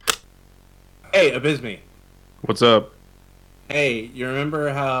Hey, Abysmii. What's up? Hey, you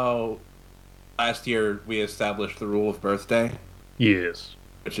remember how last year we established the rule of birthday, Yes.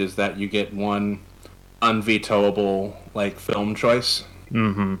 which is that you get one unvetoable film choice?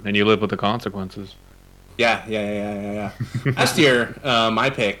 And you live with the consequences. Yeah. Last year, my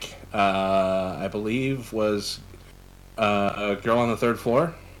pick, I believe, was a Girl on the Third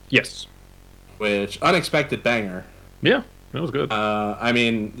Floor, Yes. which unexpected banger. Yeah, that was good.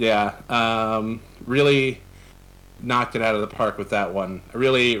 Really knocked it out of the park with that one. I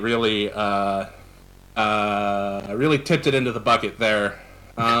really tipped it into the bucket there.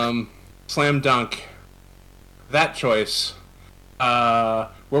 Slam dunk. That choice. We're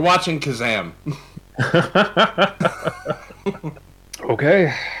watching Kazaam.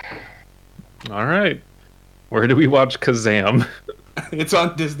 Okay. All right. Where do we watch Kazam? It's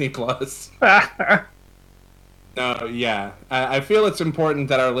on Disney Plus. No, yeah. I feel it's important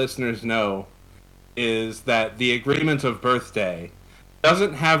that our listeners know is that the agreement of birthday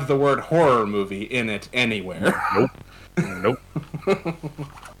doesn't have the word horror movie in it anywhere. Nope.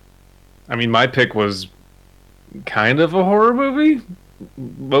 I mean, my pick was kind of a horror movie.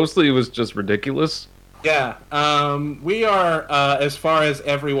 Mostly it was just ridiculous. Yeah. We are, as far as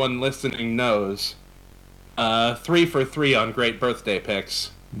everyone listening knows, 3 for 3 on great birthday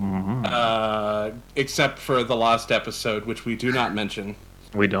picks. Except for the lost episode, which we do not mention.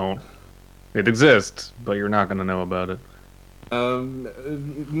 We don't. It exists, but you're not going to know about it.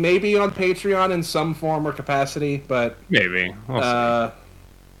 Maybe on Patreon in some form or capacity, but Maybe. We'll see.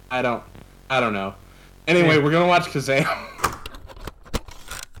 I don't know. Anyway, we're gonna watch Kazaam.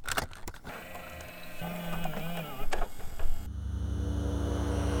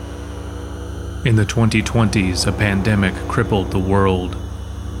 In the 2020s, a pandemic crippled the world.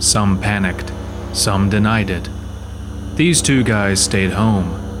 Some panicked, some denied it. These two guys stayed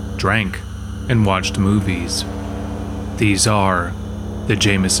home, drank, and watched movies. These are the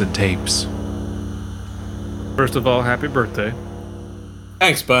Jameson tapes. First of all, happy birthday.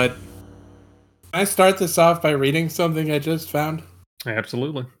 Thanks, bud. Can I start this off by reading something I just found?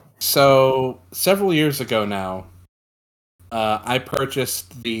 Absolutely. So, several years ago now, I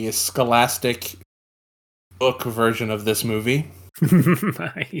purchased the Scholastic book version of this movie.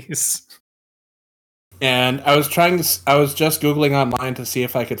 Nice. And I was just Googling online to see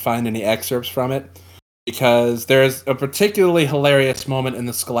if I could find any excerpts from it, because there's a particularly hilarious moment in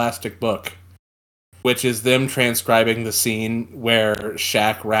the Scholastic book, which is them transcribing the scene where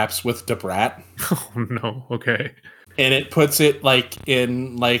Shaq raps with Debrat. Oh no, okay. And it puts it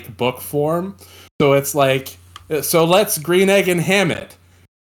in book form. So it's so let's green egg and ham it.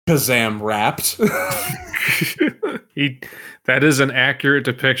 Kazaam rapped. That is an accurate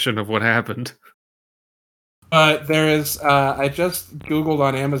depiction of what happened. But there is, I just Googled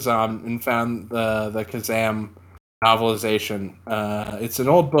on Amazon and found the Kazaam novelization. It's an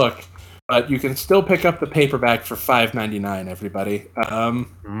old book, but you can still pick up the paperback for $5.99, everybody. I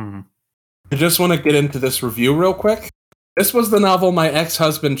just want to get into this review real quick. This was the novel my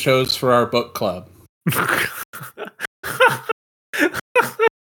ex-husband chose for our book club.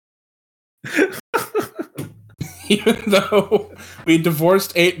 Even though we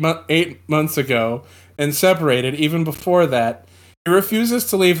divorced 8 months ago and separated even before that, he refuses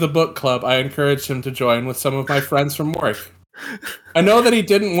to leave the book club I encouraged him to join with some of my friends from work. I know that he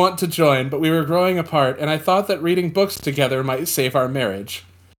didn't want to join, but we were growing apart, and I thought that reading books together might save our marriage.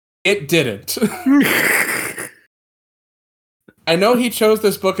 It didn't. I know he chose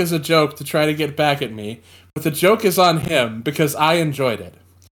this book as a joke to try to get back at me, but the joke is on him because I enjoyed it.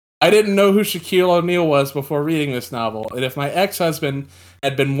 I didn't know who Shaquille O'Neal was before reading this novel, and if my ex-husband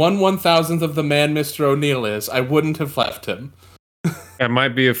had been 1/1000th of the man Mr. O'Neal is, I wouldn't have left him. That might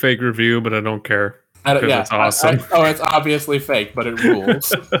be a fake review, but I don't care. It's awesome. It's obviously fake, but it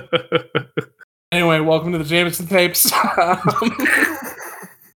rules. Anyway, welcome to the Jameson tapes.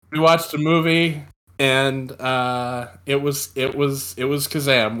 We watched a movie, and it was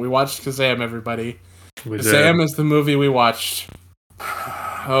Kazaam. We watched Kazaam, everybody. Kazaam is the movie we watched.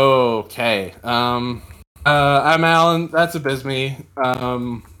 Okay. I'm Alan. That's Abysmii.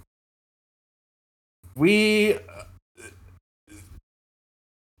 We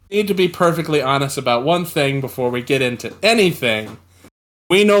need to be perfectly honest about one thing before we get into anything.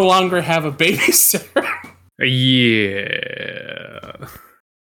 We no longer have a babysitter. Yeah.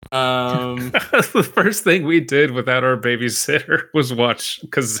 The first thing we did without our babysitter was watch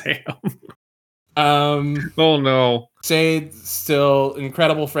Kazaam. Oh no. Jade, still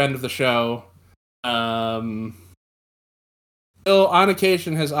incredible friend of the show. Still on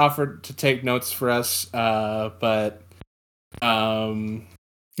occasion has offered to take notes for us, but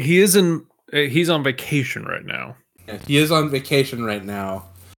he is an he's on vacation right now. Yeah, he is on vacation right now.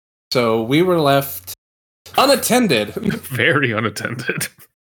 So we were left unattended. Very unattended.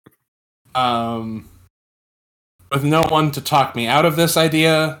 With no one to talk me out of this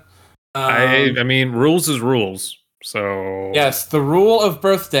idea. I mean, rules is rules. So yes, the rule of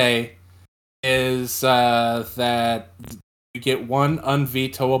birthday is that you get one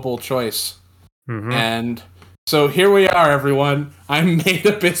unvetoable choice. Mm-hmm. And so here we are, everyone. I made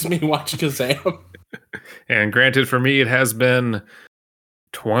Abysmii watch Kazaam. And granted, for me, it has been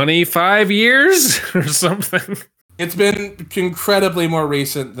 25 years or something. It's been incredibly more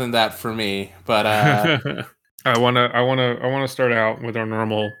recent than that for me, but I wanna start out with our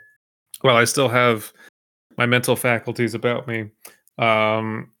normal. Well, I still have my mental faculties about me.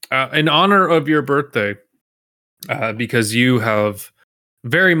 In honor of your birthday, because you have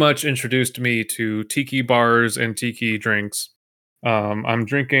very much introduced me to tiki bars and tiki drinks. I'm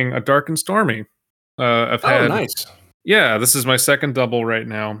drinking a Dark and Stormy. nice. Yeah, this is my second double right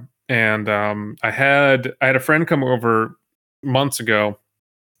now, and I had a friend come over months ago,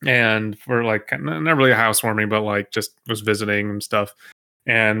 and for like not really a housewarming, but like just was visiting and stuff,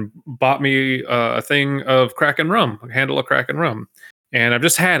 and bought me a thing of Kraken rum, a handle of Kraken rum, and I've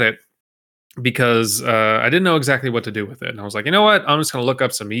just had it because I didn't know exactly what to do with it, and I was like, you know what, I'm just gonna look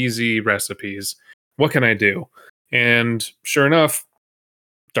up some easy recipes. What can I do? And sure enough,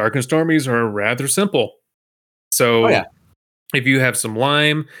 Dark and Stormies are rather simple. So if you have some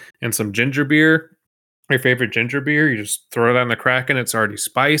lime and some ginger beer, your favorite ginger beer, you just throw that in the Kraken. It's already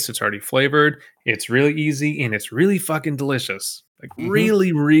spiced. It's already flavored. It's really easy, and it's really fucking delicious. Like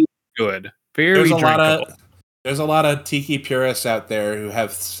really, really good. Very drinkable. There's a lot of tiki purists out there who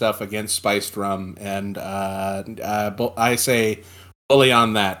have stuff against spiced rum, and I say fully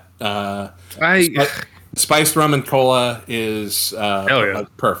on that. Spiced rum and cola is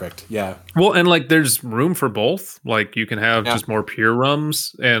perfect. Yeah. Well, and like there's room for both. Like you can have just more pure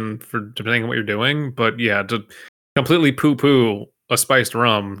rums, and for depending on what you're doing. But yeah, to completely poo-poo a spiced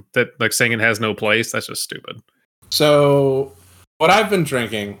rum that like saying it has no place, that's just stupid. So what I've been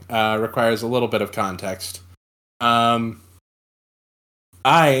drinking requires a little bit of context. I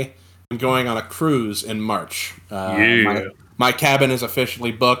am going on a cruise in March. My cabin is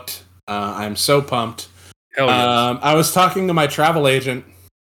officially booked. I'm so pumped. Hell yes. I was talking to my travel agent,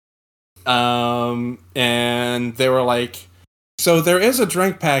 and they were like, so there is a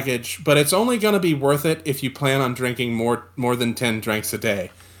drink package, but it's only going to be worth it if you plan on drinking more than 10 drinks a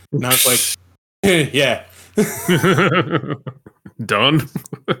day. And I was like, yeah. Done.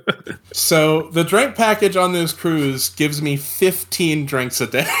 So the drink package on this cruise gives me 15 drinks a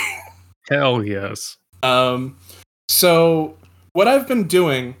day. Hell yes. So what I've been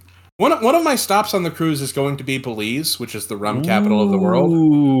doing, one of my stops on the cruise is going to be Belize, which is the rum capital of the world.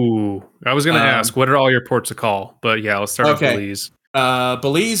 Ooh, I was going to ask, what are all your ports of call? But yeah, let's start with Belize.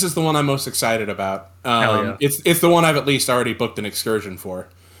 Belize is the one I'm most excited about. Hell yeah. It's the one I've at least already booked an excursion for.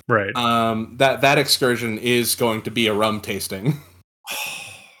 Right. That excursion is going to be a rum tasting.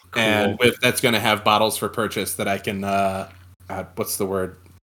 Cool. And that's going to have bottles for purchase that I can. What's the word?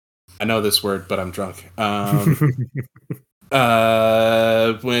 I know this word, but I'm drunk.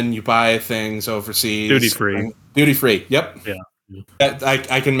 When you buy things overseas, duty free. Duty free. Yep. Yeah.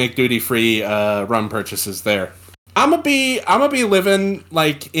 I can make duty free rum purchases there. I'm gonna be living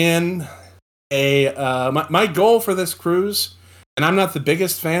like in a my goal for this cruise, and I'm not the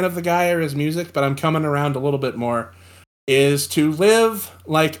biggest fan of the guy or his music, but I'm coming around a little bit more, is to live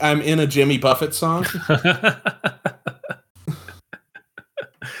like I'm in a Jimmy Buffett song.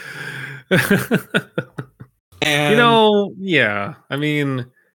 And yeah, I mean,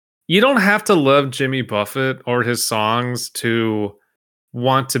 you don't have to love Jimmy Buffett or his songs to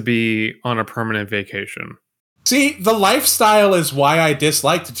want to be on a permanent vacation. See, the lifestyle is why I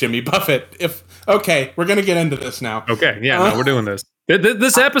disliked Jimmy Buffett. Okay, we're gonna get into this now. Okay, yeah, we're doing this.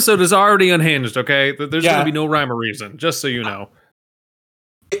 This episode is already unhinged, okay? There's going to be no rhyme or reason, just so you know.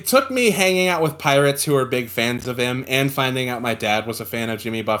 It took me hanging out with pirates who are big fans of him and finding out my dad was a fan of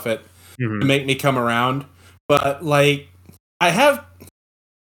Jimmy Buffett to make me come around. But, like, I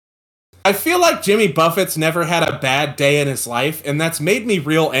feel like Jimmy Buffett's never had a bad day in his life, and that's made me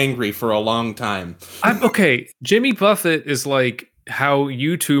real angry for a long time. Jimmy Buffett is like how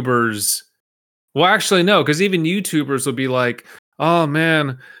YouTubers... Well, actually, no, because even YouTubers will be like, oh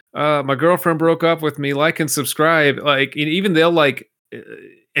man, my girlfriend broke up with me, like and subscribe. Like, even they'll like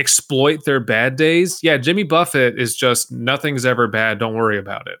exploit their bad days. Yeah, Jimmy Buffett is just nothing's ever bad. Don't worry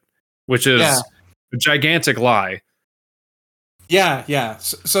about it, which is a gigantic lie. Yeah.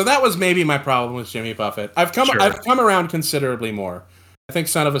 So that was maybe my problem with Jimmy Buffett. I've come around considerably more. I think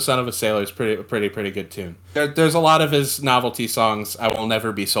Son of a Sailor is pretty good tune. There's a lot of his novelty songs I will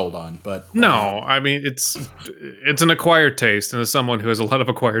never be sold on, but no, I mean it's an acquired taste, and as someone who has a lot of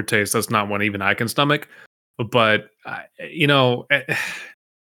acquired taste, that's not one even I can stomach. But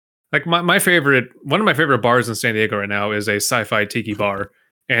like one of my favorite bars in San Diego right now is a sci-fi tiki bar,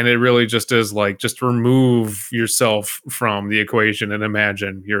 and it really just is like just remove yourself from the equation and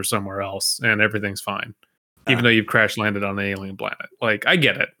imagine you're somewhere else, and everything's fine. Even though you've crash landed on an alien planet. Like, I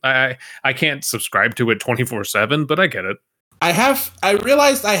get it. I can't subscribe to it 24/7, but I get it. I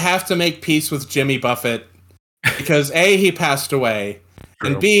realized I have to make peace with Jimmy Buffett because A, he passed away,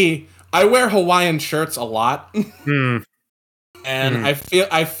 and B, I wear Hawaiian shirts a lot. And I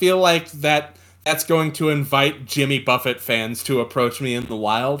feel like that's going to invite Jimmy Buffett fans to approach me in the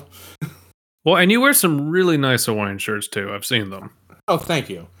wild. Well, and you wear some really nice Hawaiian shirts too. I've seen them. Oh,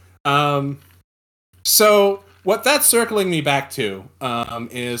 thank you. So what that's circling me back to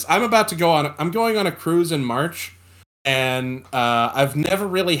is I'm going on a cruise in March, and I've never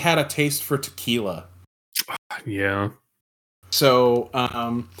really had a taste for tequila. Yeah. So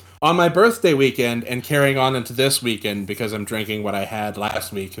on my birthday weekend and carrying on into this weekend because I'm drinking what I had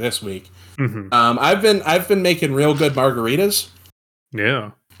last week, this week, I've been making real good margaritas.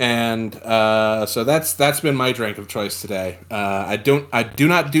 Yeah. And so that's been my drink of choice today. I do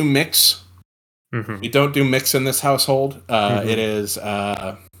not do mix. We don't do mix in this household. It is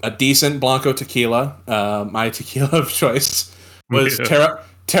a decent Blanco tequila. My tequila of choice was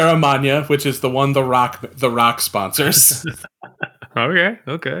Terramania, which is the one the Rock sponsors.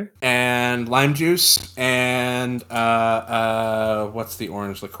 Okay. And lime juice and what's the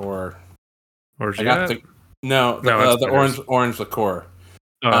orange liqueur? The orange liqueur.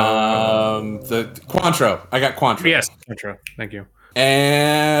 The Cointreau. I got Cointreau. Yes, Cointreau. Thank you.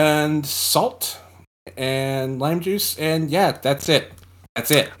 And salt and lime juice, and yeah, that's it.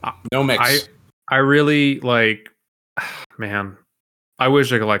 No mix. I really like, man, I wish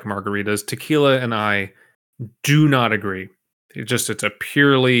I could like margaritas. Tequila and I do not agree. It's a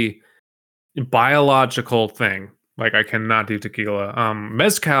purely biological thing. Like, I cannot do tequila.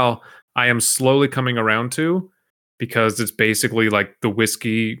 Mezcal, I am slowly coming around to because it's basically like the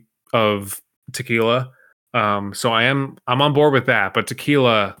whiskey of tequila. So I'm on board with that, but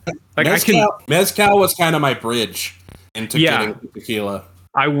tequila, like Mezcal was kind of my bridge into getting tequila.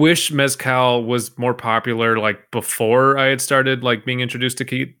 I wish mezcal was more popular, like before I had started like being introduced to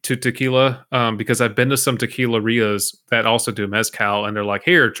tequila, because I've been to some tequilerias that also do mezcal, and they're like,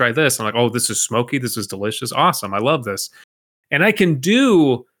 "Here, try this." I'm like, "Oh, this is smoky. This is delicious. Awesome. I love this." And I can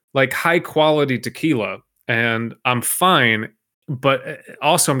do like high quality tequila, and I'm fine. But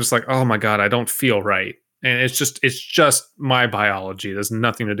also, I'm just like, "Oh my God, I don't feel right." And it's just my biology. It has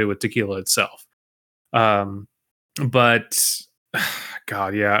nothing to do with tequila itself. But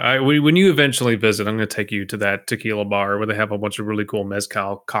God, yeah. When you eventually visit, I'm going to take you to that tequila bar where they have a bunch of really cool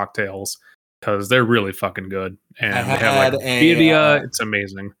mezcal cocktails because they're really fucking good. And they have like birria. It's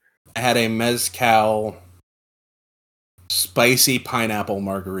amazing. I had a mezcal spicy pineapple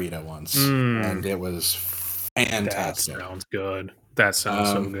margarita once, and it was fantastic. That sounds good. That sounds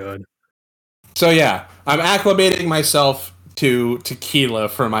so good. So yeah, I'm acclimating myself to tequila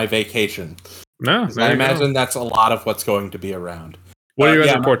for my vacation. No, I imagine that's a lot of what's going to be around. What are your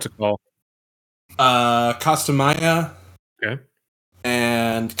other ports of call? Castamaya. Okay.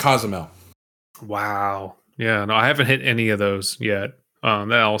 And Cozumel. Wow. Yeah, no, I haven't hit any of those yet.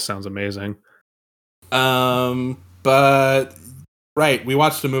 That all sounds amazing. But right, we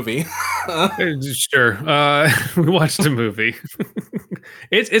watched a movie. Sure. We watched a movie.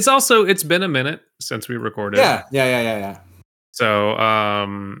 It's been a minute since we recorded. Yeah. So,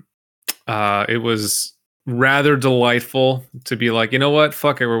 it was rather delightful to be like, you know what?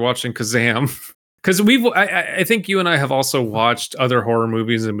 Fuck it, we're watching Kazaam. Because I think you and I have also watched other horror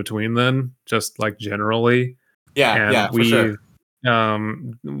movies in between then, just like generally. Yeah, for sure.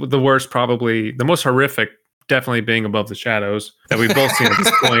 The worst, probably the most horrific, definitely being Above the Shadows that we've both seen at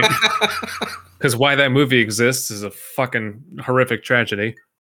this point. Because why that movie exists is a fucking horrific tragedy.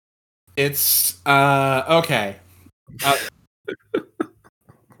 It's okay.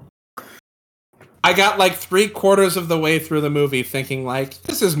 I got like 3/4 of the way through the movie thinking like,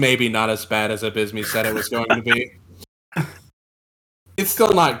 this is maybe not as bad as Abysmii said it was going to be. It's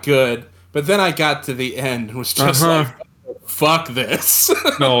still not good, but then I got to the end and was just like, fuck this.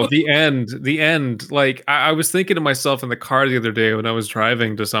 No, the end. Like, I was thinking to myself in the car the other day when I was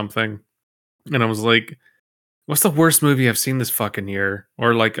driving to something, and I was like, what's the worst movie I've seen this fucking year?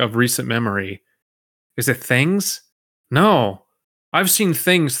 Or like of recent memory? Is it Things? No. I've seen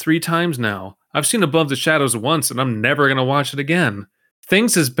Things 3 times now. I've seen Above the Shadows once, and I'm never going to watch it again.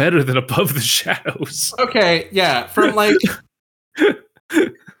 Things is better than Above the Shadows. Okay, yeah, from like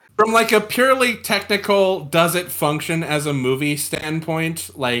a purely technical, does it function as a movie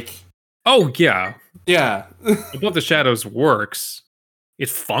standpoint? Like, Oh yeah, yeah, Above the Shadows works. It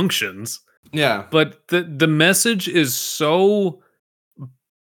functions, yeah. but the message is so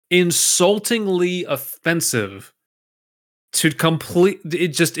insultingly offensive to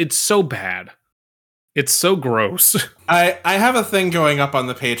it's so bad. It's so gross. I have a thing going up on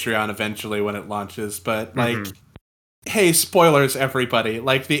the Patreon eventually when it launches, but like, hey, spoilers, everybody!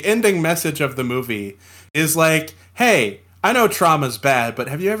 Like, the ending message of the movie is like, hey, I know trauma's bad, but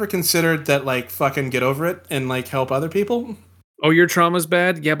have you ever considered that, like, fucking get over it and like help other people? Oh, your trauma's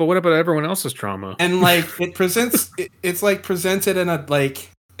bad? Yeah, but what about everyone else's trauma? And like, it's like presented in a like.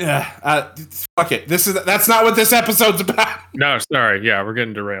 Fuck it. That's not what this episode's about. No, sorry. Yeah, we're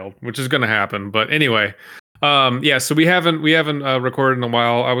getting derailed, which is going to happen. But anyway, yeah. So we haven't recorded in a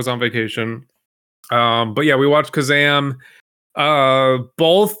while. I was on vacation. But yeah, we watched Kazaam.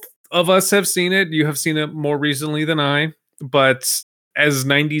 Both of us have seen it. You have seen it more recently than I. But as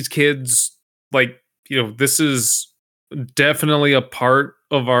 '90s kids, like, this is definitely a part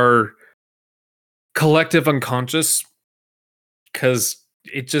of our collective unconscious, because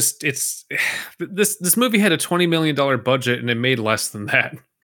this movie had a $20 million budget and it made less than that.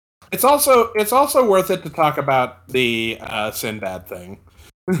 It's also worth it to talk about the Sinbad thing.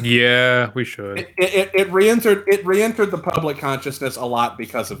 Yeah, we should. It re-entered the public consciousness a lot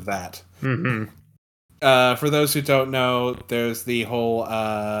because of that. Mm-hmm. For those who don't know, there's the whole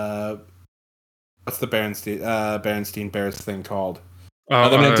what's the Berenstein Bears thing called? The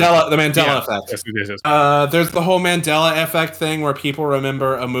Mandela effect. Yes, it is. There's the whole Mandela effect thing where people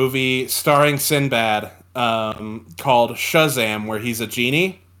remember a movie starring Sinbad called Shazam, where he's a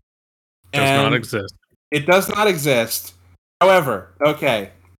genie. Does not exist. It does not exist. However, okay,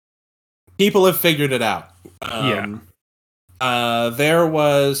 people have figured it out. There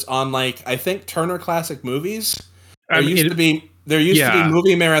was on, like, I think Turner Classic Movies. There used to be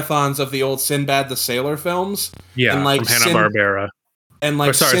movie marathons of the old Sinbad the Sailor films. Yeah, and like from Hanna-Barbera. And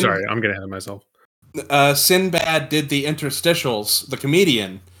like, sorry, I'm getting ahead of myself. Sinbad did the interstitials, the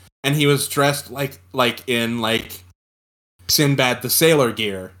comedian, and he was dressed like in Sinbad the Sailor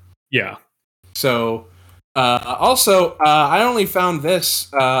gear. Yeah. So, also, I only found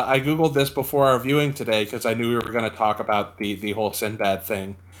this. I googled this before our viewing today because I knew we were going to talk about the whole Sinbad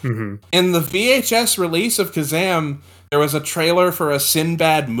thing. Mm-hmm. In the VHS release of Kazaam, there was a trailer for a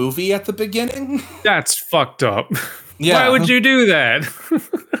Sinbad movie at the beginning. That's fucked up. Yeah. Why would you do that?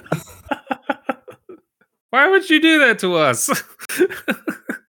 Why would you do that to us? So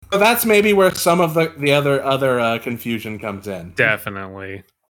that's maybe where some of the other confusion comes in. Definitely.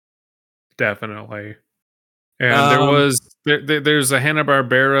 And there's a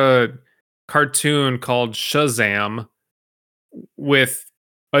Hanna-Barbera cartoon called Shazam with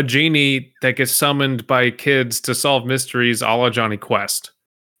a genie that gets summoned by kids to solve mysteries a la Johnny Quest.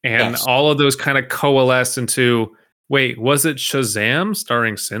 And all of those kind of coalesce into, wait, was it Shazam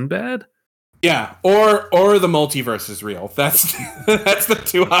starring Sinbad? Yeah, or the multiverse is real. That's the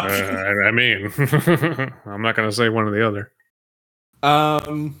two options. I mean, I'm not going to say one or the other.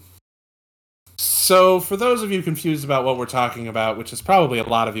 So for those of you confused about what we're talking about, which is probably a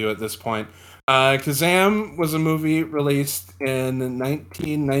lot of you at this point, Kazaam was a movie released in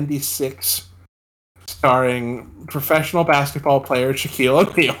 1996 starring professional basketball player Shaquille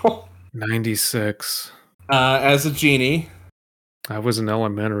O'Neal. 96. As a genie. I was in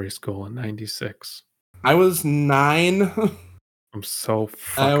elementary school in 96. I was 9. I'm so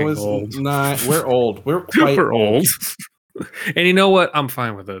fucking old. 9. We're old. We're quite old. And you know what? I'm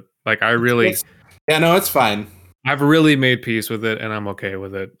fine with it. Like, it's fine. I've really made peace with it, and I'm okay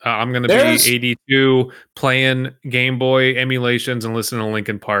with it. I'm going to be 82 playing Game Boy emulations and listening to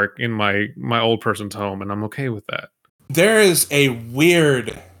Linkin Park in my old person's home, and I'm okay with that. There is a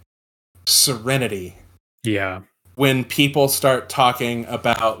weird serenity. Yeah. When people start talking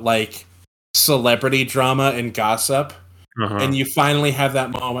about, like, celebrity drama and gossip, and you finally have that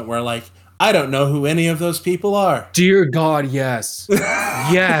moment where, like, I don't know who any of those people are. Dear God, yes.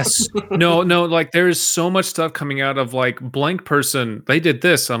 Yes. No, like, there's so much stuff coming out of, like, blank person. They did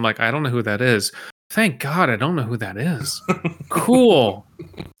this. I'm like, I don't know who that is. Thank God I don't know who that is. Cool.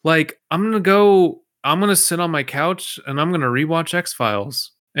 Like, I'm going to sit on my couch and I'm going to rewatch X-Files.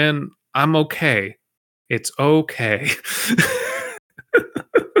 And I'm okay. It's okay.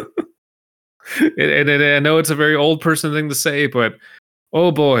 And I know it's a very old person thing to say, but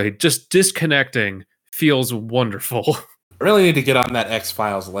oh boy, just disconnecting feels wonderful. I really need to get on that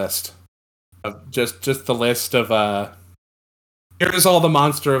X-Files list. Just the list of Here's all the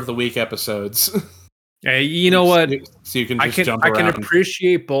Monster of the Week episodes. Hey, you know what? So you can just jump around. I can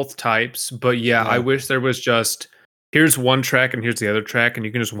appreciate both types, but yeah, I wish there was just here's one track and here's the other track, and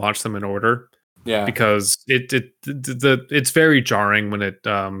you can just watch them in order. Yeah, because it's very jarring when it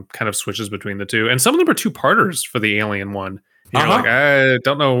kind of switches between the two, and some of them are two-parters for the Alien one. You're like, I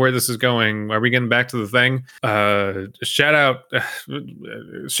don't know where this is going. Are we getting back to the thing? Shout out,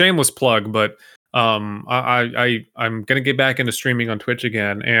 shameless plug, but I'm gonna get back into streaming on Twitch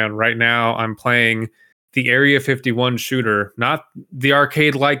again, and right now I'm playing the Area 51 shooter, not the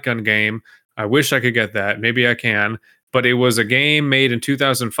arcade light gun game. I wish I could get that. Maybe I can, but it was a game made in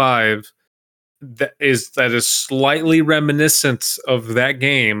 2005 that is slightly reminiscent of that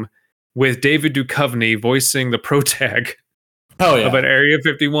game, with David Duchovny voicing the protag about Area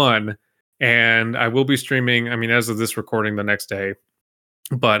 51. And I will be streaming, I mean, as of this recording, the next day.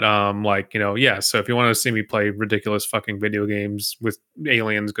 But so if you want to see me play ridiculous fucking video games with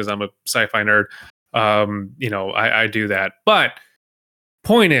aliens because I'm a sci-fi nerd, I do that. But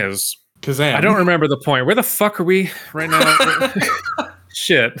point is, Kazam. I don't remember the point. Where the fuck are we right now?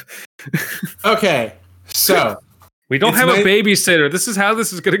 Shit. Okay, so we don't have a babysitter. This is how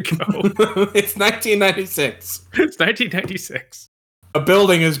this is going to go. It's 1996. It's 1996. A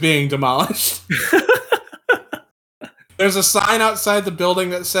building is being demolished. There's a sign outside the building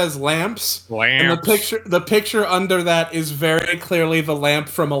that says lamps. And the picture under that is very clearly the lamp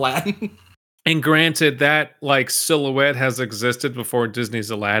from Aladdin. And granted, that like silhouette has existed before Disney's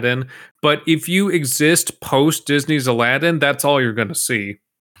Aladdin, but if you exist post Disney's Aladdin, that's all you're going to see.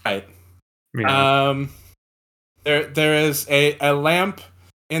 Right. Yeah. There is a lamp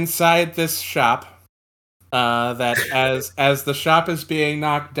inside this shop that as the shop is being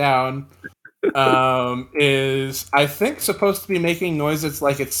knocked down is, I think, supposed to be making noises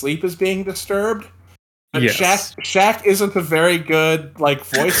like its sleep is being disturbed. But yes. Shaq isn't a very good like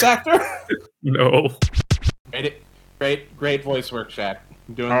voice actor. No. Great voice work, Shaq.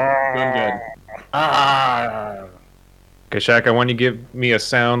 Doing good. Okay, Shaq, I want you to give me a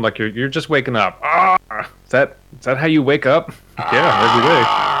sound like you're just waking up. Is that how you wake up? Yeah,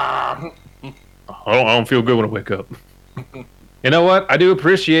 every day. I don't feel good when I wake up. You know what? I do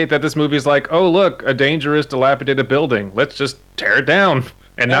appreciate that this movie's like, oh look, a dangerous, dilapidated building. Let's just tear it down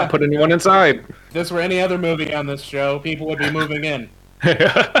and not put anyone inside. If this were any other movie on this show, people would be moving in.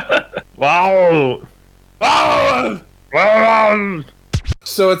 Wow.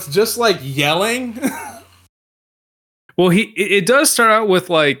 So it's just like yelling. Well, it does start out with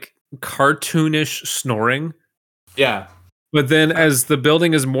like cartoonish snoring. Yeah. But then as the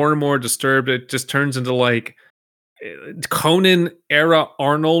building is more and more disturbed, it just turns into like Conan era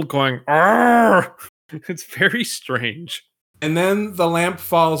Arnold going, "Arr!" It's very strange. And then the lamp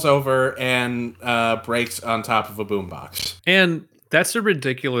falls over and breaks on top of a boombox. And that's a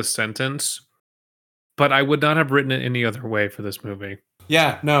ridiculous sentence, but I would not have written it any other way for this movie.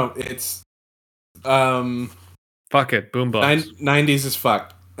 Yeah, no, it's fuck it, boombox. 90s as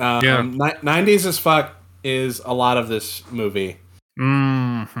fuck. 90s as fuck is a lot of this movie.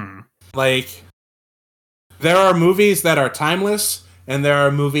 Mm-hmm. Like, there are movies that are timeless, and there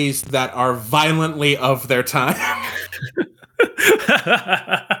are movies that are violently of their time.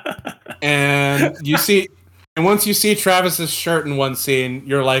 And once you see Travis's shirt in one scene,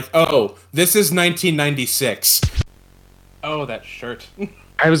 you're like, oh, this is 1996. Oh, that shirt.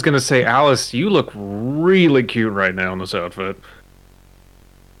 I was going to say, Alice, you look really cute right now in this outfit.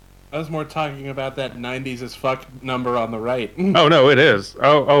 I was more talking about that 90s as fuck number on the right. Oh, no, it is.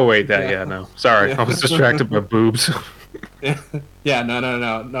 Oh, wait, no. Sorry, yeah. I was distracted by boobs. Yeah,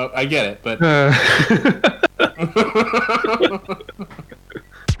 no, I get it, but...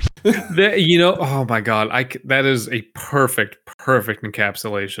 oh my god, that is a perfect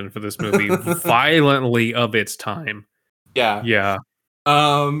encapsulation for this movie. Violently of its time. Yeah.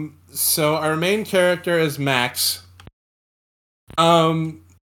 So our main character is Max.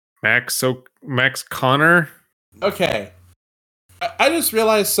 Max Connor? Okay. I just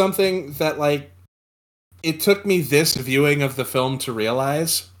realized something that, like, it took me this viewing of the film to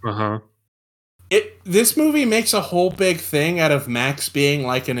realize. Uh-huh. This movie makes a whole big thing out of Max being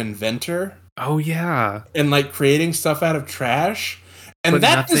like an inventor. Oh yeah. And like creating stuff out of trash. And but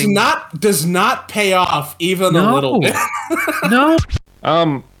that does not pay off even a little bit. No.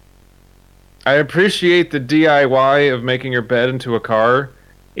 I appreciate the DIY of making your bed into a car.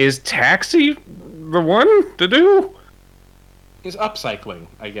 Is Taxi the one to do? He's upcycling,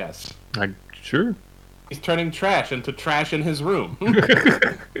 I guess. Sure. He's turning trash into trash in his room.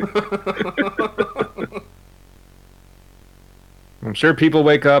 I'm sure people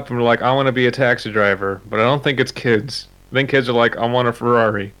wake up and are like, I want to be a taxi driver, but I don't think it's kids. Then kids are like, I want a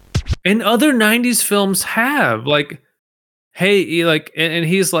Ferrari. And other 90s films have like, hey, like, and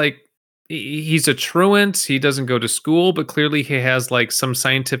he's like, he's a truant. He doesn't go to school, but clearly he has like some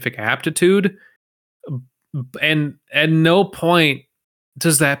scientific aptitude. And at no point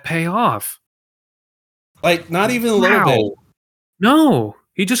does that pay off. Like, not even a little bit. No,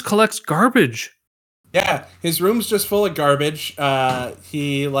 he just collects garbage. Yeah, his room's just full of garbage.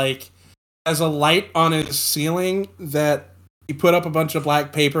 He like has a light on his ceiling that he put up a bunch of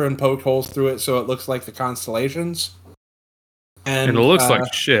black paper and poked holes through it so it looks like the constellations. And it looks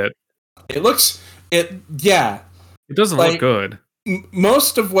like shit. It doesn't look good.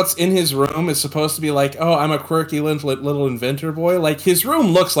 Most of what's in his room is supposed to be like, oh, I'm a quirky little inventor boy. Like, his room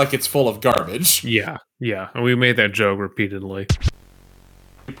looks like it's full of garbage. Yeah. And we made that joke repeatedly.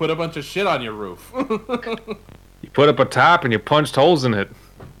 You put a bunch of shit on your roof. You put up a top and you punched holes in it.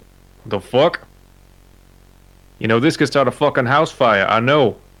 The fuck? You know, this could start a fucking house fire. I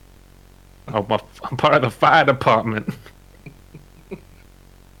know. I'm part of the fire department.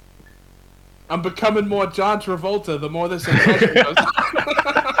 I'm becoming more John Travolta the more this impression goes.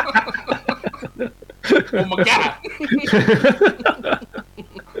 Oh my god.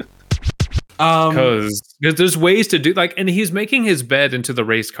 Because there's ways to do like, and he's making his bed into the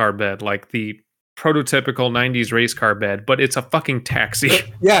race car bed, like the prototypical 90s race car bed, but it's a fucking taxi.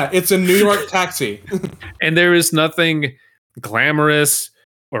 Yeah, it's a New York taxi. And there is nothing glamorous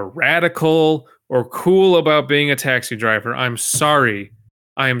or radical or cool about being a taxi driver. I'm sorry.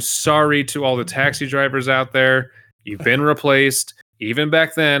 I am sorry to all the taxi drivers out there. You've been replaced. Even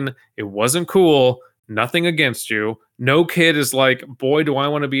back then, it wasn't cool. Nothing against you. No kid is like, boy, do I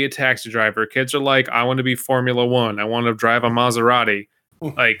want to be a taxi driver. Kids are like, I want to be Formula One. I want to drive a Maserati.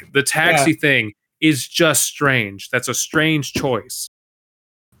 Like, the taxi thing is just strange. That's a strange choice.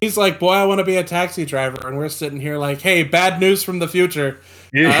 He's like, boy, I want to be a taxi driver. And we're sitting here like, hey, bad news from the future.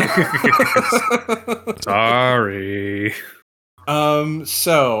 Sorry.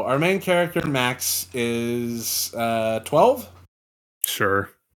 So our main character, Max, is 12? Sure.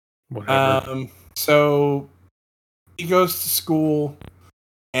 Whatever. So he goes to school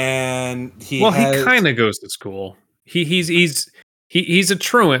and he kind of goes to school. He's a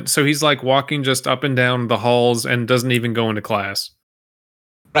truant, so he's like walking just up and down the halls and doesn't even go into class.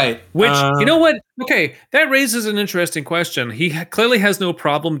 Right. Which, you know what? Okay, that raises an interesting question. He clearly has no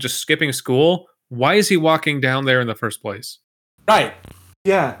problem just skipping school. Why is he walking down there in the first place? Right.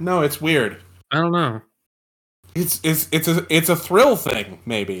 Yeah, no, it's weird. I don't know. It's a thrill thing,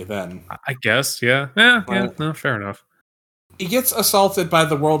 maybe, then. I guess, yeah. No, fair enough. He gets assaulted by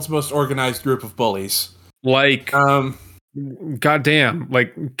the world's most organized group of bullies. Like, goddamn,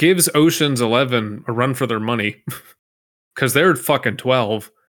 like, gives Ocean's 11 a run for their money. Because they're fucking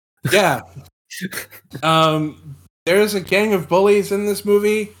 12. Yeah. There's a gang of bullies in this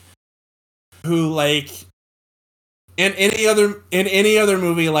movie who, like, in any other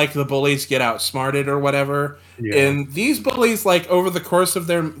movie, like, the bullies get outsmarted or whatever. Yeah. And these bullies, like, over the course of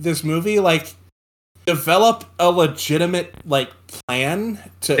this movie, like, develop a legitimate, like, plan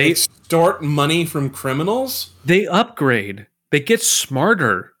to extort money from criminals. They upgrade. They get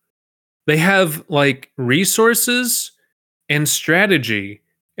smarter. They have, like, resources and strategy,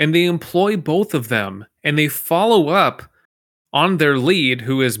 and they employ both of them, and they follow up on their lead,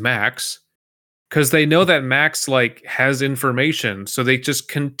 who is Max, because they know that Max, like, has information, so they just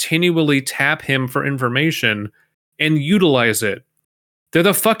continually tap him for information and utilize it. They're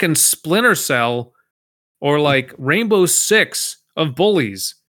the fucking Splinter Cell or, like, Rainbow Six of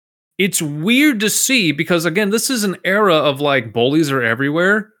bullies. It's weird to see because, again, this is an era of, like, bullies are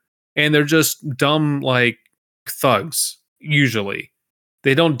everywhere, and they're just dumb, like, thugs, usually.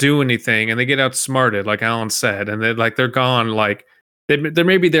 They don't do anything, and they get outsmarted, like Alan said, and they're gone, like, they're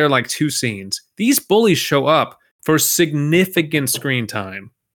maybe there like 2 scenes. These bullies show up for significant screen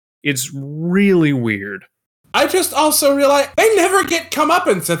time. It's really weird. I just also realized they never get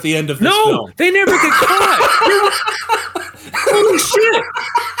comeuppance at the end of this film. No, they never get caught. Holy shit.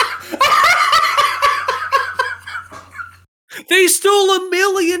 They stole $1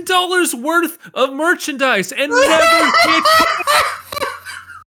 million worth of merchandise and never get caught.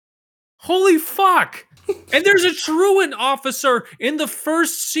 Holy fuck. And there's a truant officer in the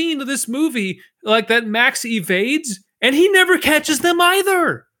first scene of this movie, like, that Max evades, and he never catches them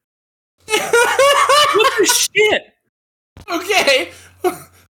either. What the shit? Okay.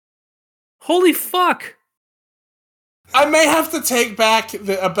 Holy fuck. I may have to take back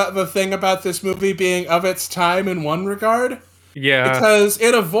the thing about this movie being of its time in one regard. Yeah. Because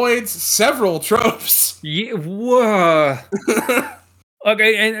it avoids several tropes. Yeah. Whoa.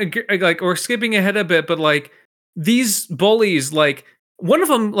 Okay, and like, we're skipping ahead a bit, but, like, these bullies, like one of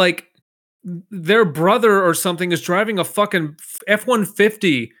them, like their brother or something is driving a fucking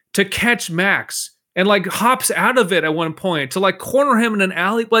F-150 to catch Max and like hops out of it at one point to like corner him in an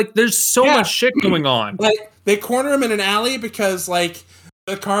alley. Like there's so much shit going on. Like they corner him in an alley because like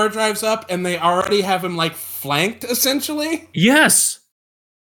the car drives up and they already have him like flanked essentially. Yes.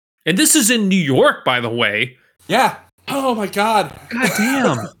 And this is in New York, by the way. Yeah. Oh my God. God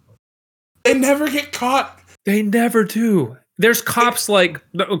damn. They never get caught. They never do. There's cops like,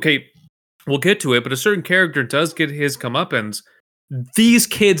 okay, we'll get to it, but a certain character does get his comeuppance. These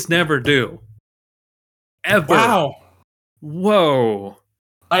kids never do. Ever. Wow. Whoa.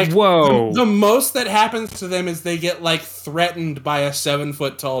 Like, whoa. The most that happens to them is they get, like, threatened by a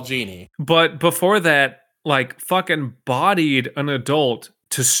 7-foot-tall genie. But before that, like, fucking bodied an adult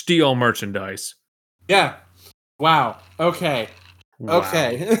to steal merchandise. Yeah. Wow. Okay. Wow.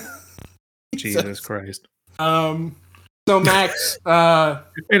 Okay. Jesus Christ. So Max,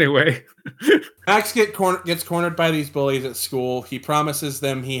 anyway, Max gets cornered by these bullies at school. He promises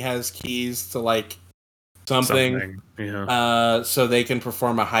them he has keys to like something. Yeah. So they can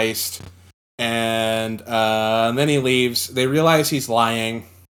perform a heist, and then he leaves. They realize he's lying,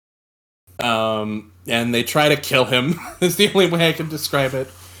 and they try to kill him. Is the only way I can describe it.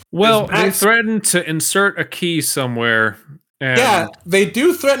 Well, they threaten to insert a key somewhere. And yeah, they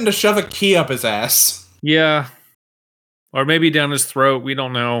do threaten to shove a key up his ass. Yeah. Or maybe down his throat, we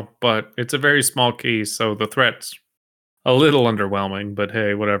don't know, but it's a very small key, so the threat's a little underwhelming, but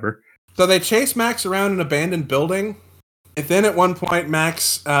hey, whatever. So they chase Max around an abandoned building, and then at one point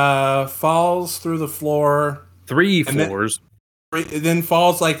Max falls through the floor. 3 floors. Then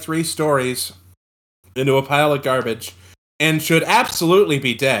falls like 3 stories into a pile of garbage, and should absolutely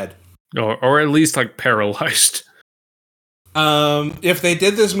be dead. Or at least like paralyzed. If they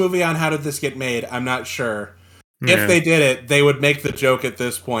did this movie on How Did This Get Made, I'm not sure. If they did it, they would make the joke at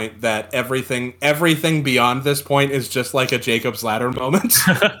this point that everything beyond this point is just like a Jacob's Ladder moment.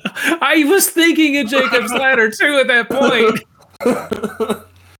 I was thinking of Jacob's Ladder too at that point.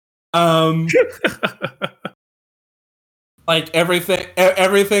 Like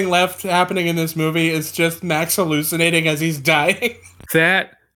everything left happening in this movie is just Max hallucinating as he's dying.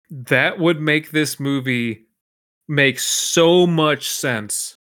 That would make this movie make so much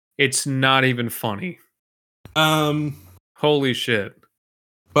sense. It's not even funny. Holy shit.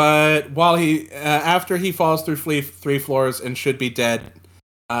 But while after he falls through 3 floors and should be dead,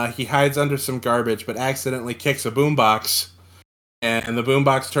 he hides under some garbage, but accidentally kicks a boombox, and the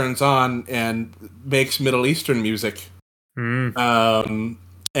boombox turns on and makes Middle Eastern music. And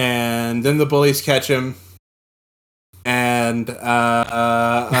then the bullies catch him, and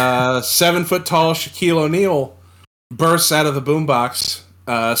 7-foot-tall Shaquille O'Neal bursts out of the boombox,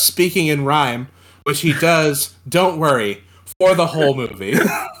 speaking in rhyme, which he does, don't worry, for the whole movie.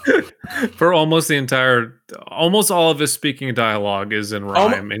 For almost all of his speaking dialogue is in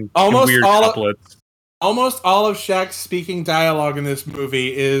rhyme and weird couplets. Almost all of Shaq's speaking dialogue in this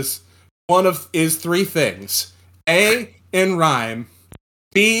movie is 3 things. A, in rhyme.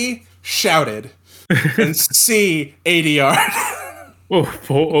 B, shouted. And C, ADR.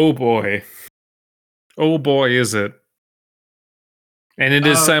 Oh boy. Oh boy, is it. And it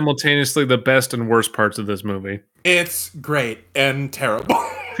is simultaneously the best and worst parts of this movie. It's great and terrible.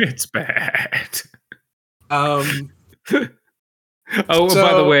 It's bad. So,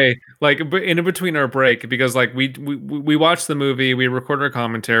 by the way, like in between our break, because like we watch the movie, we record our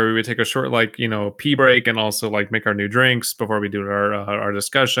commentary, we take a short pee break, and also like make our new drinks before we do our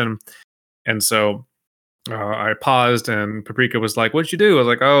discussion. And so I paused, and Paprika was like, "What'd you do?" I was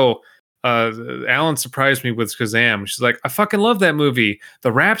like, "Oh, Alan surprised me with Kazaam." She's like, "I fucking love that movie.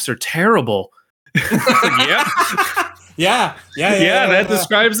 The raps are terrible." Yeah. Yeah. That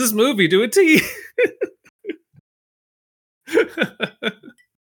describes this movie to a T.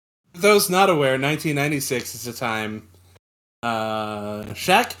 Those not aware, 1996 is the time.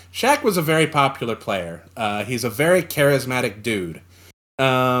 Shaq was a very popular player. He's a very charismatic dude.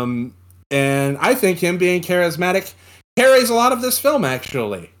 And I think him being charismatic carries a lot of this film,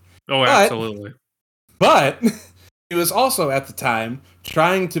 actually. Oh, absolutely. But he was also, at the time,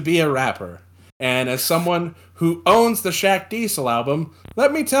 trying to be a rapper. And as someone who owns the Shaq Diesel album,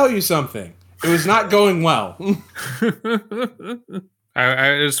 let me tell you something. It was not going well.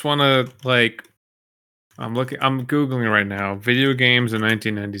 I just want to, I'm Googling right now. Video games in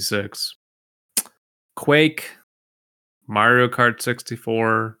 1996. Quake, Mario Kart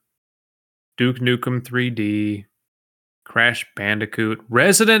 64, Duke Nukem 3D, Crash Bandicoot,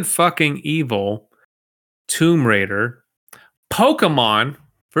 Resident fucking Evil, Tomb Raider, Pokemon,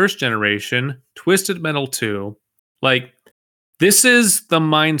 First Generation, Twisted Metal 2, Like, this is the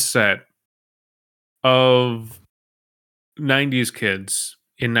mindset of 90s kids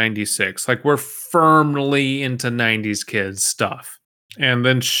in 96. Like, we're firmly into 90s kids stuff. And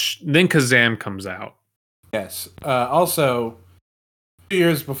then Kazam comes out. Yes. Also, 2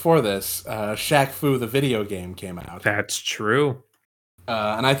 years before this, Shaq Fu, the video game, came out. That's true.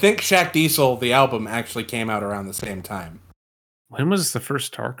 And I think Shaq Diesel, the album, actually came out around the same time. When was the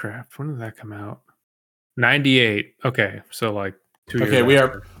first StarCraft? When did that come out? 98. Okay, so like 2 years. Okay, we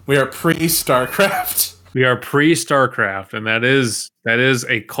are pre-StarCraft. We are pre-StarCraft, and that is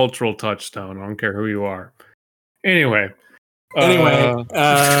a cultural touchstone. I don't care who you are. Anyway,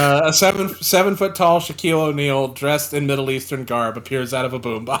 a 7 foot tall Shaquille O'Neal dressed in Middle Eastern garb appears out of a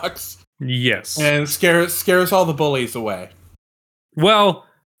boombox. Yes, and scares all the bullies away. Well,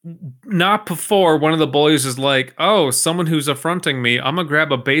 not before one of the bullies is like, "Oh, someone who's affronting me, I'm gonna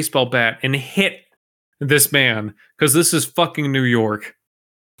grab a baseball bat and hit this man because this is fucking New York."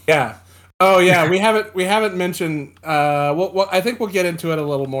 Yeah. Oh yeah, we haven't mentioned. Well, I think we'll get into it a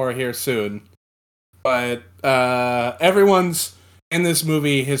little more here soon. But everyone's in this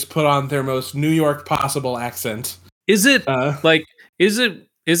movie has put on their most New York possible accent. Is it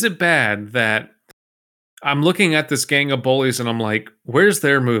is it bad that I'm looking at this gang of bullies and I'm like, where's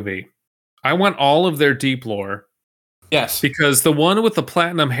their movie? I want all of their deep lore. Yes. Because the one with the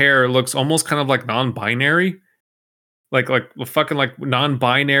platinum hair looks almost kind of like non-binary. Like fucking like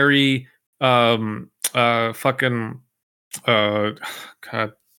non-binary fucking God,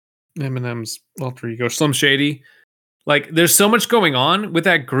 Eminem's alter ego, Slim Shady. Like, there's so much going on with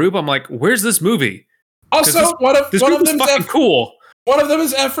that group. I'm like, where's this movie? Also, one of them is fucking cool. One of them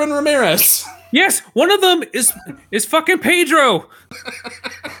is Efren Ramirez. Yes, one of them is fucking Pedro.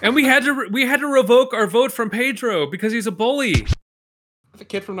 And we had to revoke our vote from Pedro because he's a bully. The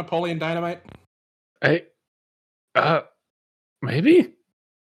kid from Napoleon Dynamite. Maybe.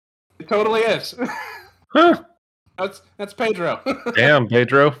 It totally is. Huh? That's Pedro. Damn,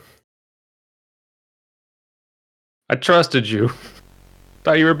 Pedro. I trusted you.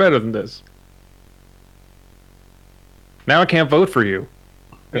 Thought you were better than this. Now I can't vote for you.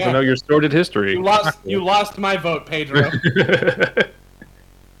 Because I know your sordid history. You lost my vote, Pedro.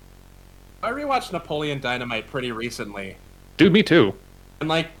 I rewatched Napoleon Dynamite pretty recently. Dude, me too. And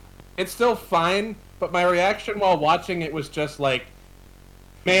like, it's still fine, but my reaction while watching it was just like,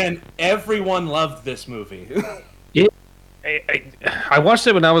 man, everyone loved this movie. I watched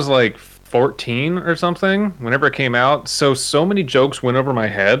it when I was like 14 or something, whenever it came out. So many jokes went over my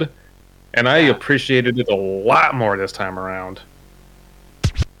head, and I appreciated it a lot more this time around.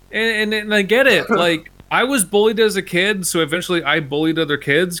 And I get it. Like, I was bullied as a kid, so eventually I bullied other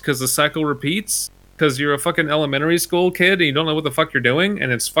kids because the cycle repeats. Because you're a fucking elementary school kid and you don't know what the fuck you're doing,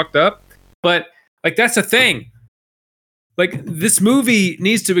 and it's fucked up. But, like, that's a thing. Like, this movie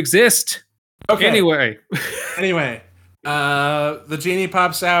needs to exist. Okay. Anyway, the genie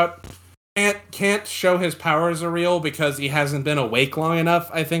pops out. Can't show his powers are real because he hasn't been awake long enough,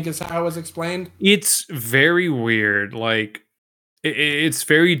 I think is how it was explained. It's very weird. Like, it's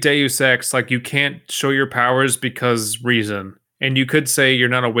very Deus Ex. Like, you can't show your powers because reason. And you could say you're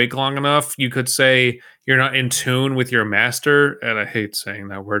not awake long enough. You could say you're not in tune with your master. And I hate saying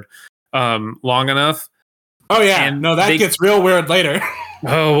that word. Long enough. Oh, yeah. And no, that gets real weird later.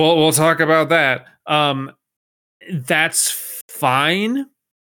 Oh, we'll talk about that. That's fine.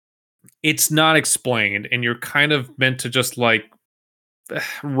 It's not explained. And you're kind of meant to just, like,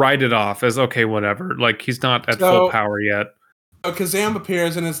 write it off as, okay, whatever. Like, he's not at full power yet. So Kazam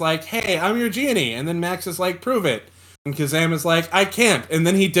appears and is like, hey, I'm your genie. And then Max is like, prove it. And Kazam is like, I can't. And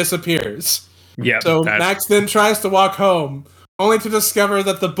then he disappears. Yeah. So Max then tries to walk home, only to discover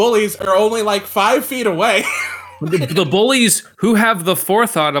that the bullies are only like 5 feet away. the bullies who have the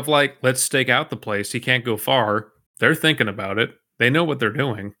forethought of like, let's stake out the place. He can't go far. They're thinking about it. They know what they're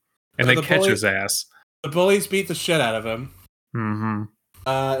doing. And they catch his ass. The bullies beat the shit out of him. Mm-hmm.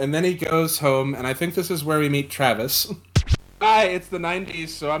 And then he goes home, and I think this is where we meet Travis. Hi, it's the 90s,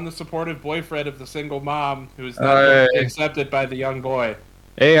 so I'm the supportive boyfriend of the single mom who's not accepted by the young boy.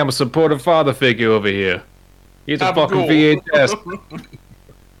 Hey, I'm a supportive father figure over here. He's a fucking VHS.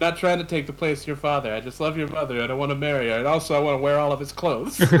 Not trying to take the place of your father. I just love your mother, and I want to marry her, and also I want to wear all of his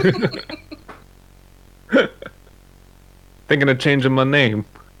clothes. Thinking of changing my name.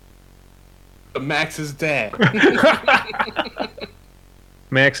 Max's dad.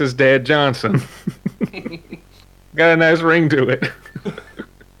 Max's dad Johnson. Got a nice ring to it.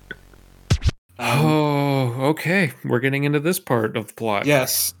 Okay. We're getting into this part of the plot.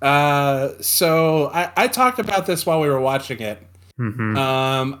 Yes. So I talked about this while we were watching it.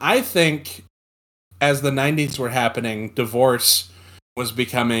 Mm-hmm. I think as the 90s were happening, divorce was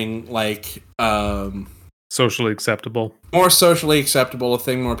becoming like socially acceptable. More socially acceptable, a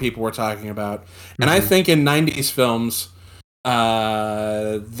thing more people were talking about. And I think in 90s films,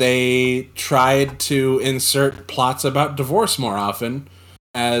 they tried to insert plots about divorce more often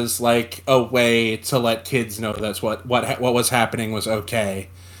as like a way to let kids know that's what was happening was okay.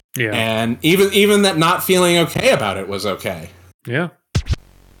 Yeah. And even that not feeling okay about it was okay. Yeah.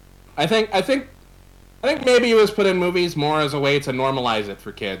 I think maybe it was put in movies more as a way to normalize it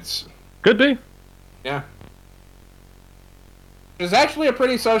for kids. Could be. Yeah. It's actually a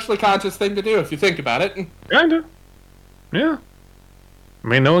pretty socially conscious thing to do if you think about it. Kinda. Yeah. I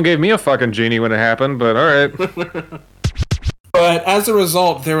mean, no one gave me a fucking genie when it happened, but alright. But as a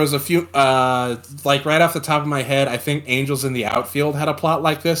result, there was a few, like right off the top of my head, I think Angels in the Outfield had a plot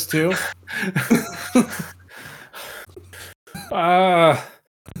like this too. I'm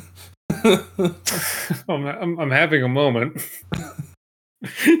having a moment.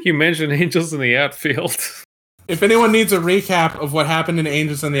 You mentioned Angels in the Outfield. If anyone needs a recap of what happened in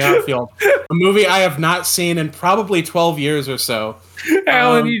Angels in the Outfield, a movie I have not seen in probably 12 years or so.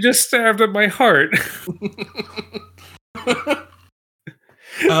 Alan, you just stabbed at my heart.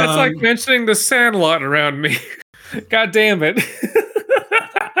 That's like mentioning the Sandlot around me. God damn it.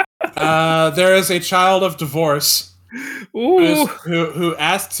 There is a child of divorce who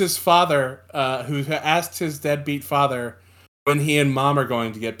asked his father, who asked his deadbeat father when he and mom are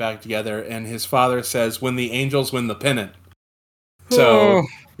going to get back together, and his father says, "When the angels win the pennant." So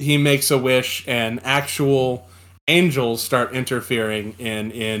he makes a wish, and actual angels start interfering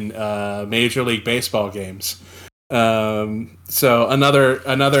in Major League Baseball games. So another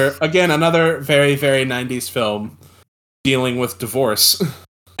very, very 90s film dealing with divorce.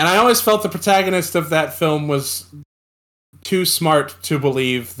 And I always felt the protagonist of that film was too smart to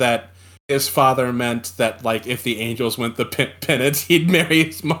believe that his father meant that, like, if the angels went the pennant, he'd marry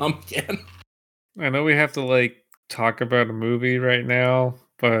his mom again. I know we have to, like, talk about a movie right now,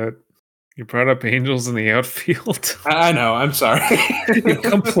 but you brought up Angels in the Outfield. I know, I'm sorry. You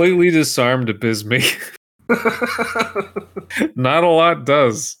completely disarmed Abysmii. Not a lot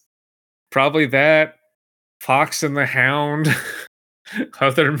does. Probably that, Fox and the Hound,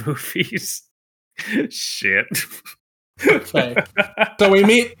 other movies. Shit. Okay. So we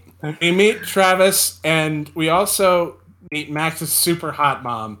meet Travis, and we also meet Max's super hot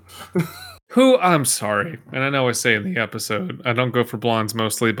mom. Who, I'm sorry, and I know I say in the episode, I don't go for blondes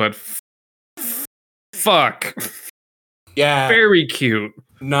mostly, but fuck. Yeah. Very cute.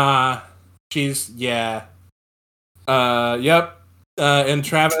 Nah. She's, yeah. Yep. And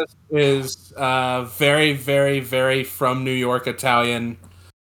Travis is very, very, very from New York Italian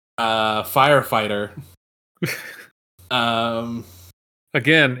firefighter.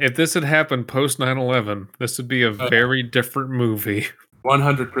 Again, if this had happened post 9/11, this would be a very different movie.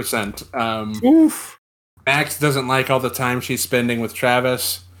 100%. Oof. Max doesn't like all the time she's spending with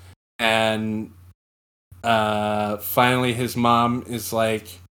Travis, and finally his mom is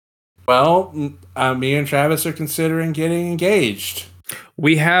like, well, me and Travis are considering getting engaged.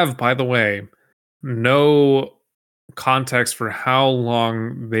 We have, by the way, no context for how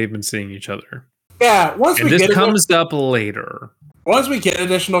long they've been seeing each other. Yeah, this comes up later. Once we get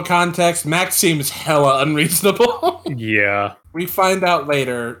additional context, Max seems hella unreasonable. Yeah. We find out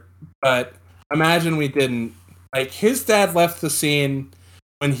later, but imagine we didn't. Like, his dad left the scene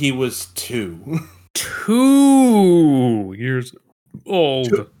when he was 2. 2 years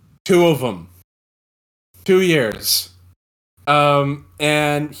old. Two of them. 2 years.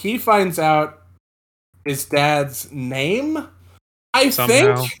 And he finds out his dad's name, I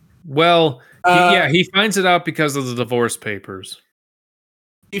think. Well, he finds it out because of the divorce papers.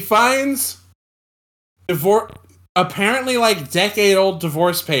 He finds apparently like decade-old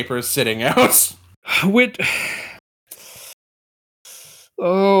divorce papers sitting out. I'm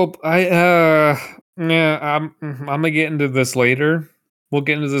gonna get into this later. We'll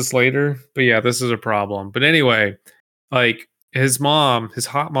get into this later, but yeah, this is a problem. But anyway, like his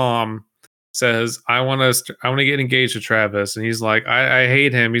hot mom says, I want to get engaged to Travis, and he's like, I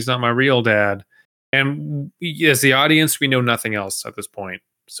hate him. He's not my real dad. And as the audience, we know nothing else at this point.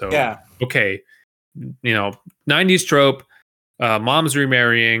 So yeah, okay, 90s trope. Mom's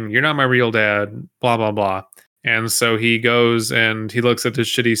remarrying. You're not my real dad. Blah blah blah. And so he goes and he looks at this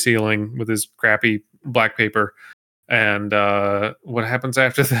shitty ceiling with his crappy black paper. And what happens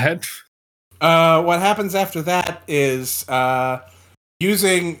after that? What happens after that is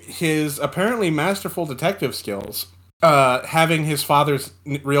using his apparently masterful detective skills, having his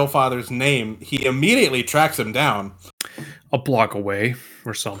real father's name, he immediately tracks him down. a block away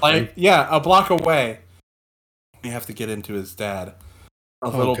or something. Like, yeah, a block away. We have to get into his dad a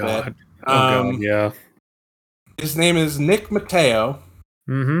little bit. God, yeah. His name is Nick Mateo.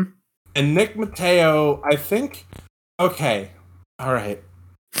 Mm-hmm. And Nick Mateo, I think... Okay. All right.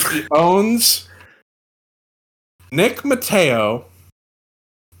 He owns... Nick Mateo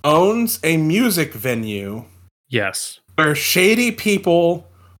owns a music venue. Yes. Where shady people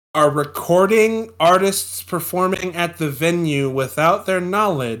are recording artists performing at the venue without their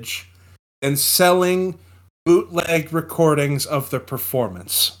knowledge and selling bootleg recordings of the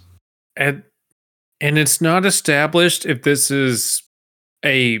performance. And it's not established if this is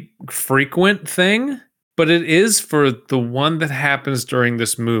a frequent thing, but it is for the one that happens during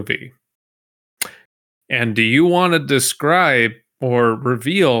this movie. And do you want to describe or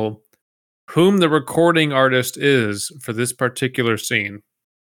reveal whom the recording artist is for this particular scene?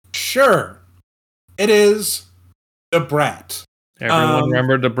 Sure. It is The Brat. Everyone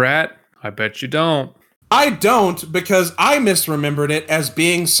remember The Brat? I bet you don't. I don't, because I misremembered it as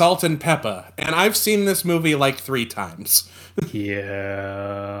being Salt and Pepper, and I've seen this movie like 3 times.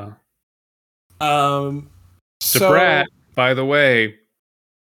 Yeah. The Brat, by the way,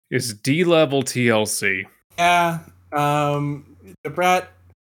 is D-level TLC. Yeah. The Brat.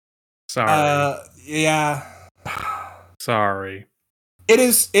 Sorry. Yeah. Sorry. It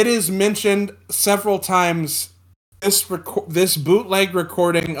is mentioned several times. This bootleg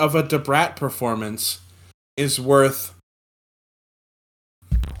recording of a Debrat performance is worth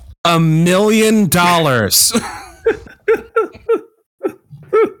 $1 million.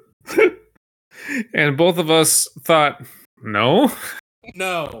 And both of us thought, no,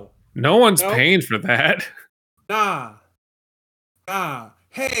 no one's paying for that. Nah.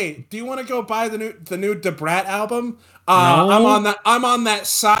 Hey, do you want to go buy the new Debrat album? No. I'm on that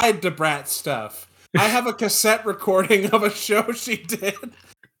side Debrat stuff. I have a cassette recording of a show she did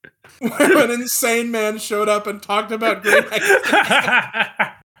where an insane man showed up and talked about great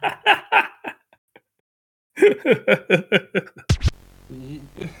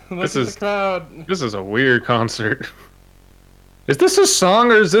This is a weird concert. Is this a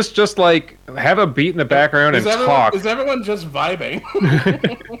song, or is this just like have a beat in the background and talk? Is everyone just vibing?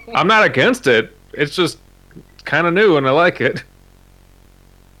 I'm not against it. It's just kind of new and I like it.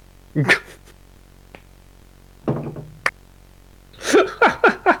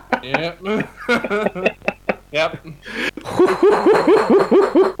 Yep. Yep.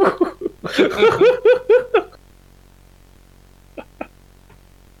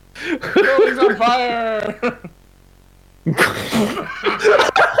 Building's on fire!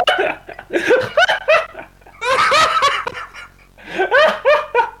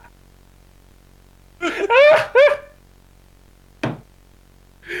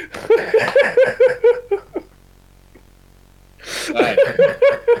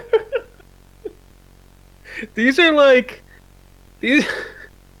 These are like these.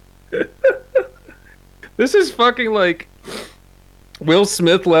 This is fucking like Will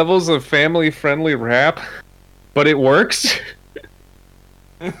Smith levels of family-friendly rap, but it works.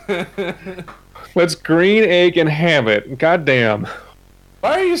 Let's green egg and ham it. Goddamn.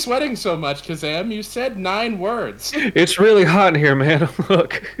 Why are you sweating so much, Kazaam? You said 9 words. It's really hot in here, man.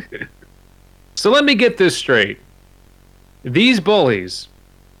 Look. So let me get this straight. These bullies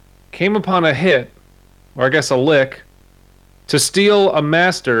came upon a hit, or I guess a lick, to steal a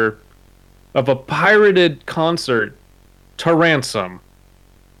master of a pirated concert to ransom.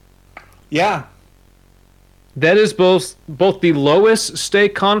 Yeah. That is both the lowest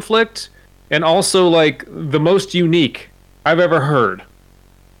stake conflict and also like the most unique I've ever heard.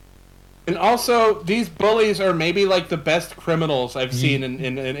 And also, these bullies are maybe like the best criminals I've seen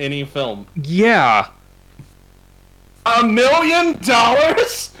in any film. Yeah. $1 million?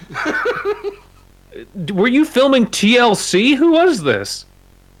 Were you filming TLC? Who was this?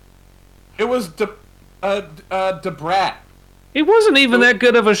 It was Debrat. It wasn't even that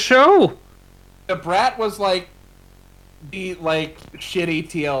good of a show. Debrat was like the shitty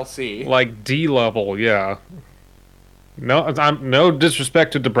TLC. Like D level, yeah. No, I'm no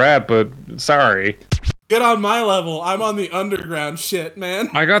disrespect to Debrat, but sorry. Get on my level. I'm on the underground shit, man.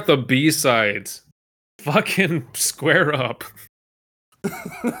 I got the B-sides. Fucking square up.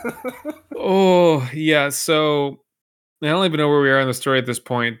 Oh, yeah, so I don't even know where we are in the story at this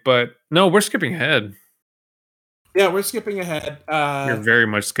point, but no, we're skipping ahead. Yeah, we're skipping ahead. You're very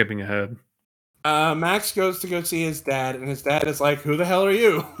much skipping ahead. Max goes to go see his dad, and his dad is like, "Who the hell are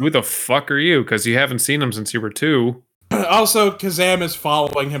you?" Who the fuck are you? Because you haven't seen him since you were 2. Also, Kazaam is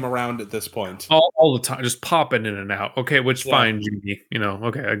following him around at this point. All the time, just popping in and out. Okay, which fine, Jimmy. You know,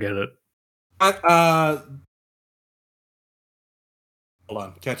 okay, I get it. Hold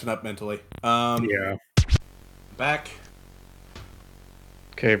on, catching up mentally. Yeah. Back.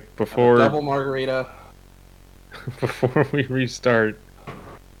 Okay, before Double margarita. before we restart,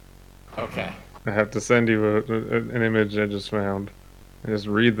 Okay. I have to send you an image I just found. And just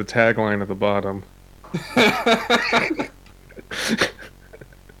read the tagline at the bottom.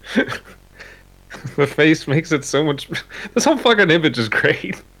 The face makes it so much. This whole fucking image is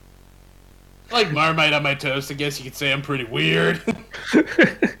great. Like Marmite on my toast. I guess you could say I'm pretty weird.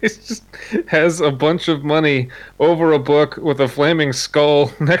 It just has a bunch of money over a book with a flaming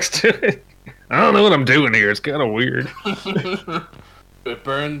skull next to it. I don't know what I'm doing here. It's kind of weird. It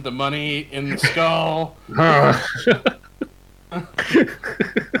burned the money in the skull.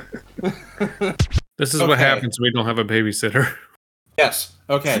 This is what happens when we don't have a babysitter. Yes.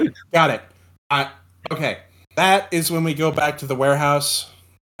 Okay. Got it. Okay. That is when we go back to the warehouse.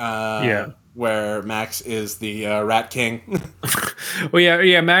 Yeah. Where Max is the Rat King. Well,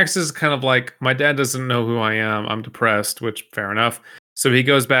 yeah. Max is kind of like, my dad doesn't know who I am. I'm depressed, which fair enough. So he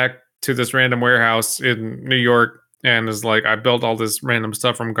goes back to this random warehouse in New York and is like, I built all this random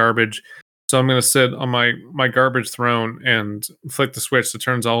stuff from garbage. So I'm going to sit on my garbage throne and flick the switch that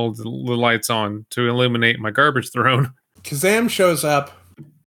turns all the lights on to illuminate my garbage throne. Kazam shows up,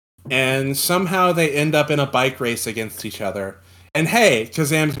 and somehow they end up in a bike race against each other. And hey,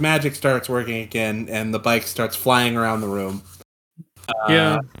 Kazam's magic starts working again, and the bike starts flying around the room.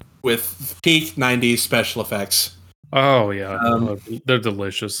 With peak 90s special effects. Oh, yeah. They're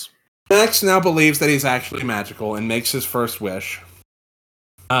delicious. Max now believes that he's actually magical and makes his first wish.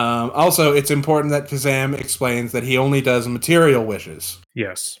 Also, it's important that Kazam explains that he only does material wishes.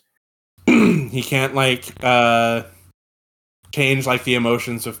 Yes. He can't, change, the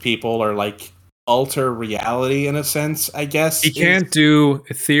emotions of people or, alter reality in a sense, I guess. He can't do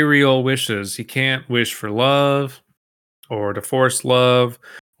ethereal wishes. He can't wish for love or to force love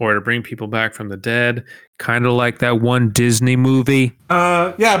or to bring people back from the dead. Kind of like that one Disney movie.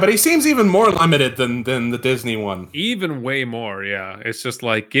 Yeah, but he seems even more limited than the Disney one. Even way more, yeah. It's just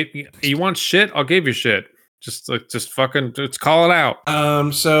like, you want shit? I'll give you shit. Just call it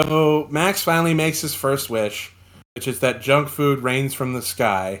out. So Max finally makes his first wish, which is that junk food rains from the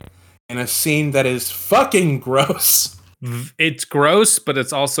sky. In a scene that is fucking gross. It's gross, but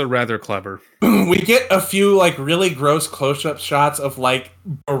it's also rather clever. We get a few really gross close-up shots of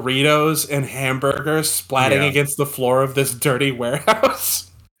burritos and hamburgers splatting against the floor of this dirty warehouse.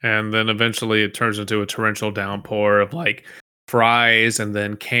 And then eventually it turns into a torrential downpour of fries and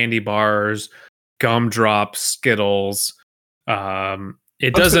then candy bars, gumdrops, Skittles.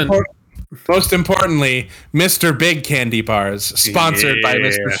 Most importantly, Mr. Big Candy Bars, sponsored by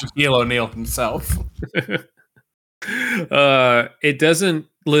Mr. Shaquille O'Neal himself. It doesn't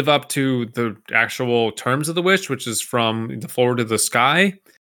live up to the actual terms of the wish, which is from the floor to the sky.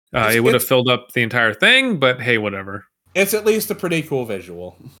 It would have filled up the entire thing, but hey, whatever. It's at least a pretty cool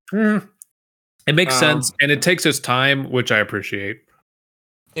visual. It makes sense, and it takes its time, which I appreciate.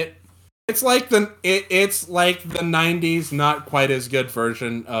 It's like the 90s, not quite as good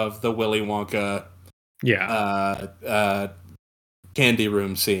version of the Willy Wonka candy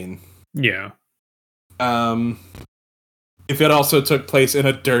room scene. Yeah. If it also took place in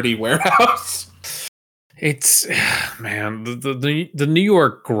a dirty warehouse. It's the New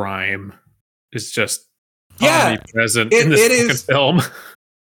York grime is just omnipresent in this film.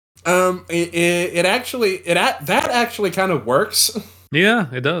 That actually kind of works. Yeah,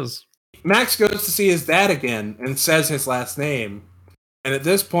 it does. Max goes to see his dad again and says his last name. And at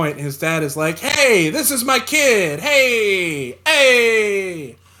this point, his dad is like, "Hey, this is my kid. Hey.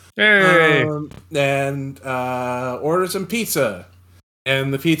 And orders some pizza.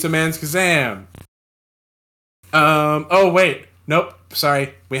 And the pizza man's Kazam. Oh, wait. Nope.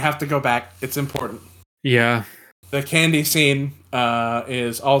 Sorry. We have to go back. It's important. Yeah. The candy scene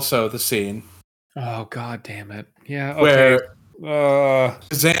is also the scene. Oh, god damn it. Yeah, okay. Where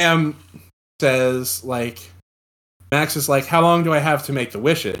Kazam says, Max is like, "How long do I have to make the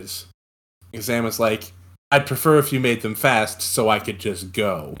wishes?" Kazam is like, "I'd prefer if you made them fast so I could just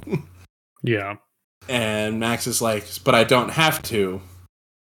go." Yeah. And Max is like, "But I don't have to."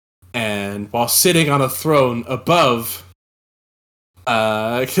 And while sitting on a throne above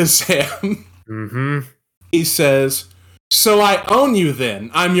Kazam, he says, "So I own you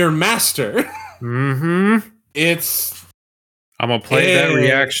then. I'm your master." Mm-hmm. I'm gonna play that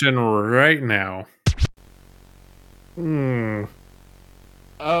reaction right now.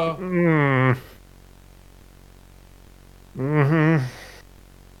 Oh.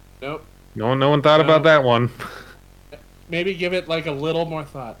 Nope. No one thought about that one. Maybe give it a little more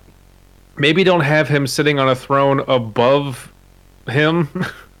thought. Maybe don't have him sitting on a throne above him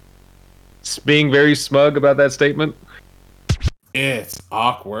being very smug about that statement? It's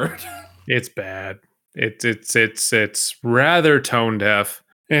awkward. It's bad. It's rather tone deaf,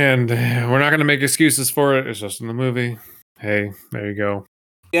 and we're not gonna make excuses for it. It's just in the movie. Hey, there you go.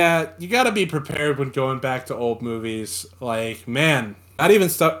 Yeah, you got to be prepared when going back to old movies. Like, man, not even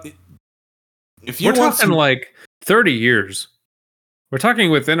stuff. If you We're want talking like 30 years. We're talking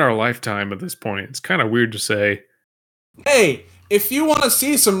within our lifetime at this point. It's kind of weird to say. Hey, if you want to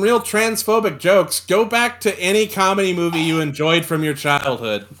see some real transphobic jokes, go back to any comedy movie you enjoyed from your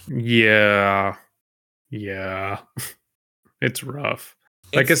childhood. Yeah. It's rough.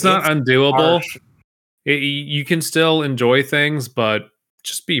 It's not undoable. You can still enjoy things, but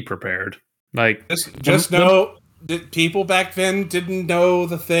just be prepared. Just know that people back then didn't know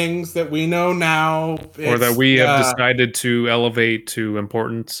the things that we know now. Or that we have decided to elevate to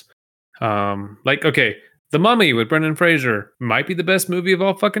importance. Okay, The Mummy with Brendan Fraser might be the best movie of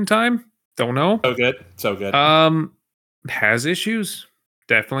all fucking time. Don't know. So good. Has issues.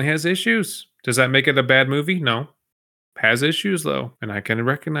 Definitely has issues. Does that make it a bad movie? No. Has issues though, and I can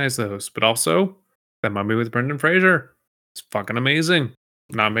recognize those. But also, The Mummy with Brendan Fraser. It's fucking amazing.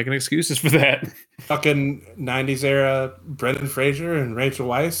 Not making excuses for that. Fucking 90s era Brendan Fraser and Rachel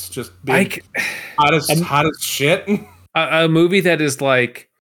Weisz just being hot as shit. A movie that is like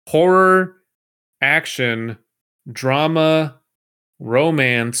horror, action, drama,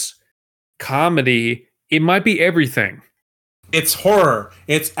 romance, comedy. It might be everything. It's horror.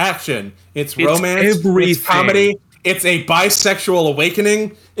 It's action. It's romance. Everything. It's comedy. It's a bisexual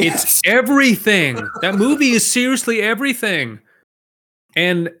awakening. It's everything. That movie is seriously everything.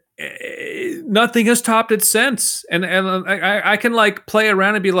 And nothing has topped it since. And I can like play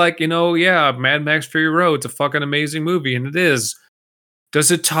around and be like, yeah, Mad Max Fury Road's a fucking amazing movie, and it is. Does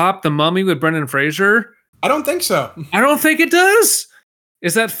it top The Mummy with Brendan Fraser? I don't think so. I don't think it does.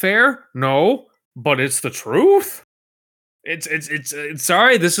 Is that fair? No, but it's the truth. It's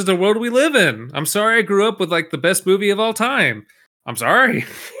sorry, this is the world we live in. I'm sorry I grew up with like the best movie of all time. I'm sorry.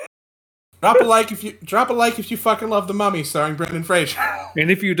 Drop a like if you fucking love The Mummy starring Brendan Fraser. And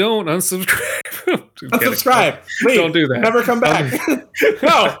if you don't, unsubscribe. Unsubscribe. Leave. Don't do that. Never come back.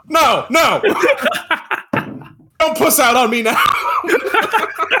 No. Don't puss out on me now.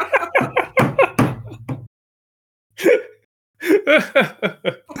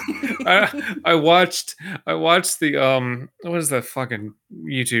 I watched the what is that fucking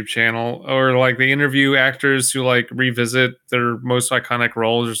YouTube channel, or like they interview actors who like revisit their most iconic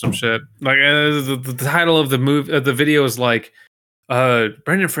roles or some shit. Like the title of the video is like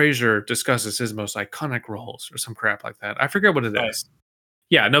Brendan Fraser discusses his most iconic roles or some crap like that. I forget what it is.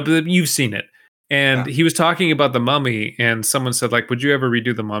 Yeah, no, but you've seen it. And he was talking about The Mummy, and someone said like, would you ever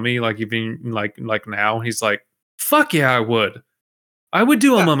redo The Mummy like even like now? And he's like, fuck yeah, I would. I would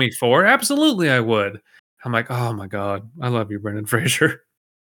do a Mummy 4. Absolutely, I would. I'm like, oh my god, I love you, Brendan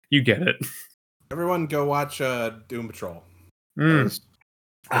You get it. Everyone, go watch Doom Patrol.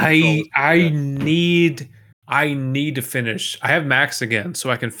 I need to finish. I have Max again, so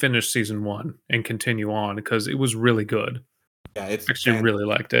I can finish season 1 and continue on because it was really good. Yeah, it's actually really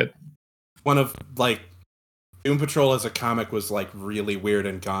liked it. One of like Doom Patrol as a comic was like really weird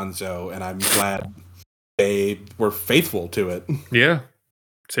and gonzo, and I'm glad they were faithful to it. Yeah,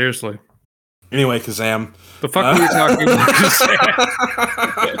 seriously. Anyway, Kazaam. The fuck were you talking about,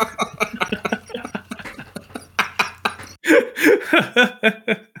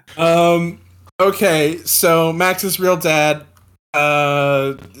 Kazaam? Okay, so Max's real dad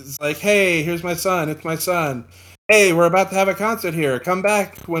is like, hey, here's my son. It's my son. Hey, we're about to have a concert here. Come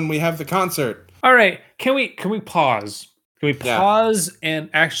back when we have the concert. All right. Can we pause? Can we pause and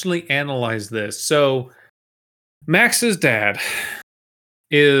actually analyze this? So Max's dad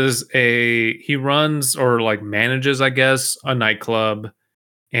he runs or like manages, I guess, a nightclub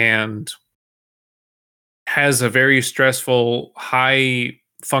and has a very stressful, high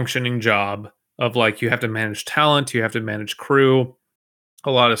functioning job of like, you have to manage talent, you have to manage crew,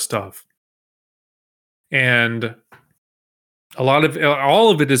 a lot of stuff. And all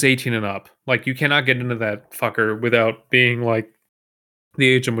of it is 18 and up. Like, you cannot get into that fucker without being like the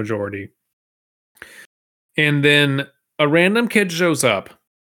age of majority. And then a random kid shows up.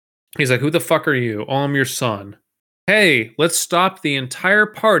 He's like, who the fuck are you? Oh, I'm your son. Hey, let's stop the entire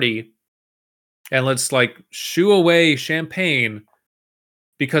party and let's like shoo away champagne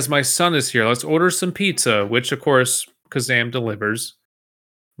because my son is here. Let's order some pizza, which of course Kazaam delivers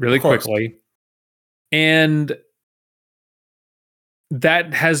really quickly. And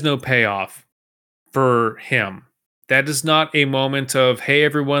that has no payoff for him. That is not a moment of, hey,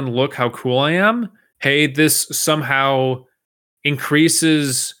 everyone, look how cool I am. Hey, this somehow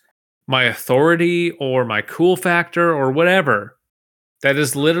increases my authority or my cool factor or whatever. That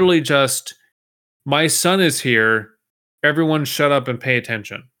is literally just, my son is here. Everyone shut up and pay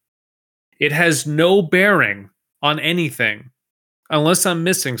attention. It has no bearing on anything unless I'm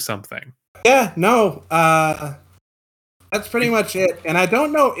missing something. Yeah, no. That's pretty much it. And I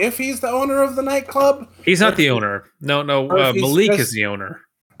don't know if he's the owner of the nightclub. He's not the owner. No. Malik is the owner.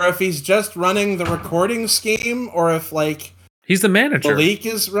 Or if he's just running the recording scheme, or if like he's the manager. Malik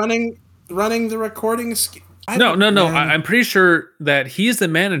is running the recording scheme. No. I'm pretty sure that he's the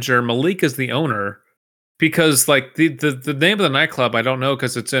manager. Malik is the owner, because like the name of the nightclub I don't know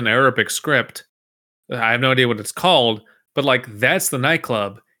because it's in Arabic script. I have no idea what it's called, but like that's the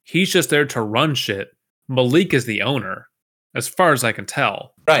nightclub. He's just there to run shit. Malik is the owner, as far as I can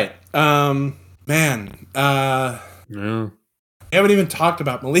tell. Right. Man. No. We haven't even talked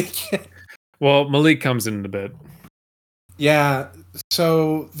about Malik yet. Well, Malik comes in a bit. Yeah.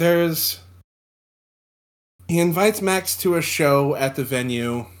 So he invites Max to a show at the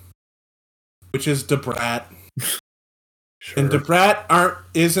venue, which is Debrat. Sure. And Debrat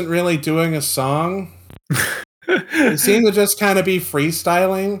isn't really doing a song. They seem to just kind of be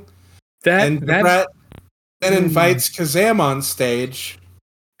freestyling. Debrat then invites Kazaam on stage.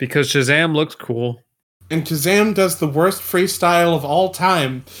 Because Shazam looks cool. And Kazaam does the worst freestyle of all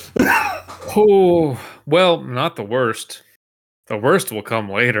time. Oh, well, not the worst. The worst will come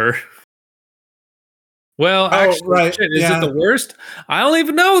later. Well, actually, right. Shit, is it the worst? I don't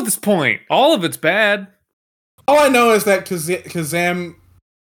even know at this point. All of it's bad. All I know is that Kazaam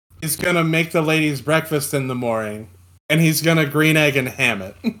is going to make the ladies breakfast in the morning. And he's going to green egg and ham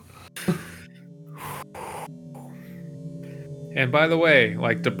it. And by the way,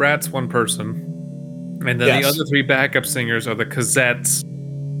 like, Debrat's one person. And then the other three backup singers are the Kazettes.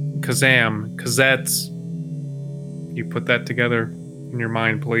 Kazettes. You put that together in your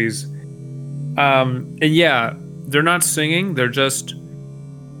mind, please. And yeah, they're not singing. They're just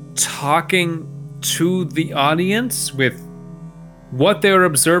talking to the audience with what they're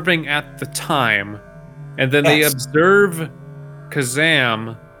observing at the time. And then they observe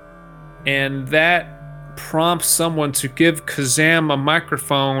Kazaam, and that prompts someone to give Kazaam a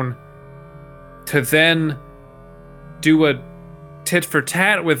microphone to then do a tit for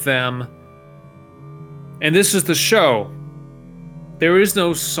tat with them. And this is the show. There is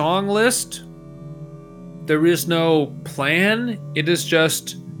no song list. There is no plan. It is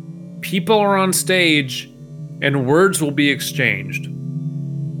just people are on stage and words will be exchanged.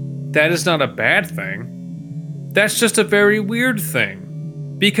 That is not a bad thing. That's just a very weird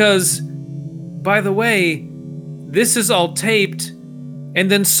thing. Because, by the way, this is all taped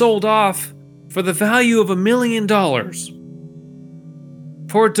and then sold off for the value of $1 million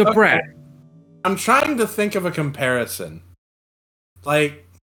for Debrat. Okay. I'm trying to think of a comparison. Like,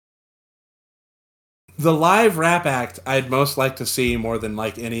 the live rap act I'd most like to see more than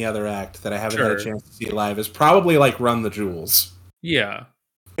like any other act that I haven't had a chance to see live is probably like Run the Jewels. Yeah.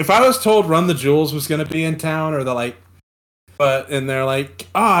 If I was told Run the Jewels was going to be in town, or they're like,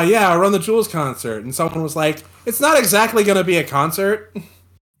 oh yeah, Run the Jewels concert, and someone was like, it's not exactly going to be a concert.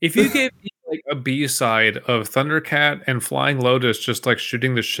 If you gave me like a B-side of Thundercat and Flying Lotus just like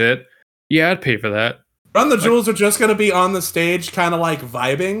shooting the shit, yeah, I'd pay for that. Run the Jewels are just going to be on the stage, kind of like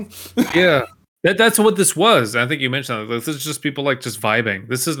vibing. Yeah. That's what this was. I think you mentioned that. This is just people like just vibing.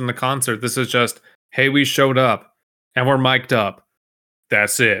 This isn't a concert. This is just, hey, we showed up and we're mic'd up.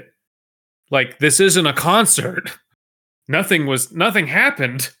 That's it. Like, this isn't a concert. Nothing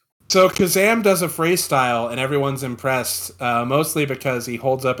happened. So Kazaam does a freestyle and everyone's impressed, mostly because he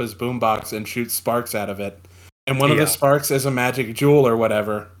holds up his boombox and shoots sparks out of it. And one of the sparks is a magic jewel or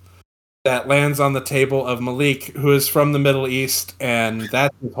whatever that lands on the table of Malik, who is from the Middle East, and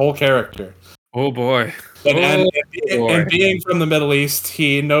that's his whole character. Oh boy. And being from the Middle East,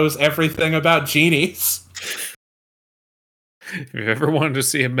 he knows everything about genies. If you ever wanted to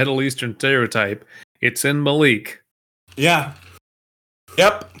see a Middle Eastern stereotype, it's in Malik. Yeah.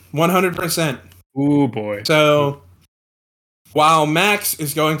 Yep. 100%. Oh boy. So, while Max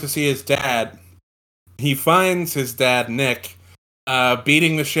is going to see his dad, he finds his dad, Nick,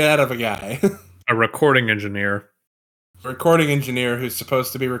 beating the shit out of a guy. A recording engineer. Recording engineer who's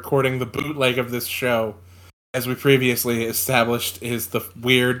supposed to be recording the bootleg of this show, as we previously established, is the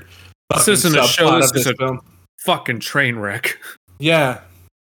weird. This isn't a show. This is a fucking train wreck. Yeah.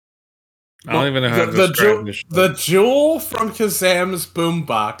 I don't even know how to describe this show. The jewel from Kazaam's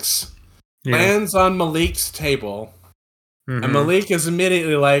boombox lands on Malik's table, and Malik is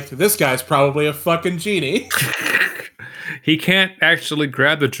immediately like, "This guy's probably a fucking genie." He can't actually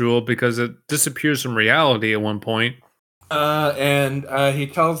grab the jewel because it disappears from reality at one point. And he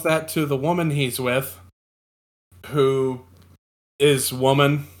tells that to the woman he's with, who is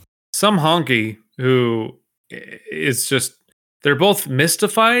woman. Some honky who is just, they're both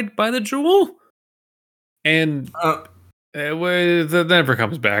mystified by the jewel, and that never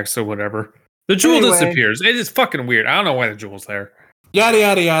comes back, so whatever. The jewel disappears. It is fucking weird. I don't know why the jewel's there. Yada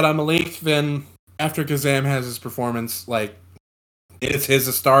yada yada. Malik then, after Kazaam has his performance, like, it's his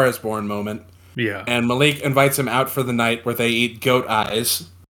A Star Is Born moment. Yeah. And Malik invites him out for the night where they eat goat eyes.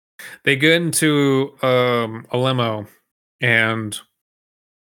 They get into a limo, and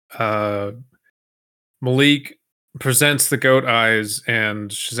Malik presents the goat eyes,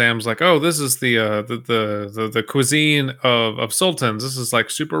 and Shazam's like, "Oh, this is the cuisine of sultans. This is like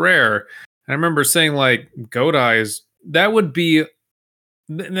super rare." And I remember saying, like, goat eyes. That would be,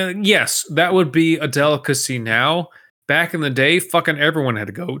 yes, that would be a delicacy now. Back in the day, fucking everyone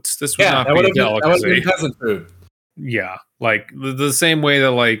had goats. This would not be a delicacy. That would be peasant food. Yeah, like the same way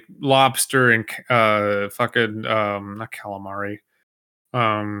that like lobster and fucking not calamari,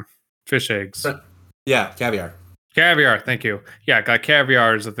 fish eggs. Yeah, caviar. Caviar, thank you. Yeah, like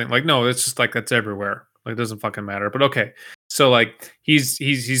caviar is a thing. Like, no, it's just like that's everywhere. Like, it doesn't fucking matter. But okay, so like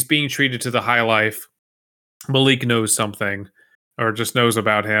he's being treated to the high life. Malik knows something, or just knows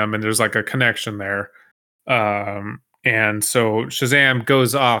about him, and there's like a connection there. And so Shazam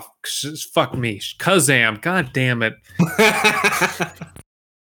goes off. Fuck me, Kazam. God damn it.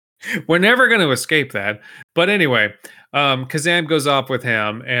 We're never going to escape that. But anyway, Kazam goes off with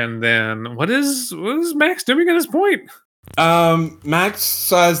him, and then what is Max doing at this point? Max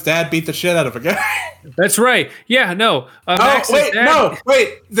saw his dad beat the shit out of a guy. That's right. Yeah, no. The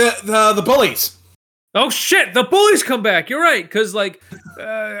bullies. Oh shit! The bullies come back. You're right, because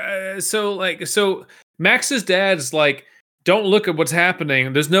so Max's dad's like, don't look at what's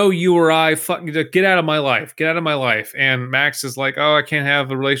happening. There's no you or I. Get out of my life. Get out of my life. And Max is like, oh, I can't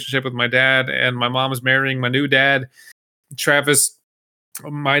have a relationship with my dad. And my mom is marrying my new dad, Travis,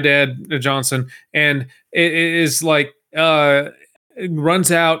 my dad, Johnson. And it is like, it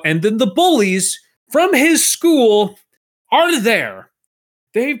runs out. And then the bullies from his school are there.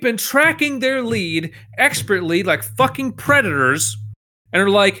 They've been tracking their lead expertly like fucking predators. And are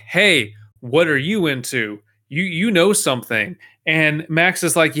like, hey, what are you into? You know something. And Max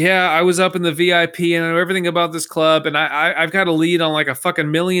is like, yeah, I was up in the VIP and I know everything about this club, and I've got a lead on like a fucking $1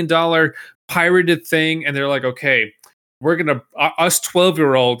 million pirated thing. And they're like, okay, we're gonna us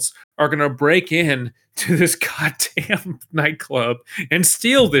 12-year-olds are gonna break in to this goddamn nightclub and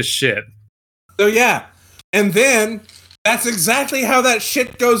steal this shit. So yeah, and then that's exactly how that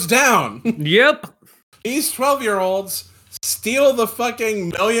shit goes down. Yep. These 12-year-olds steal the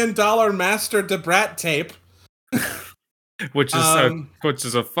fucking $1 million Master Debrat tape. which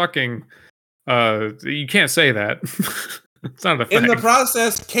is a fucking you can't say that. It's not a thing. In the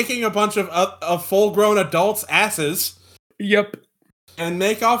process, kicking a bunch of full-grown adults' asses. Yep. And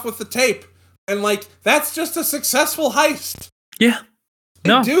make off with the tape. And like, that's just a successful heist. Yeah.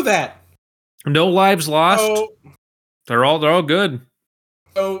 They do that. No lives lost. So, they're all good.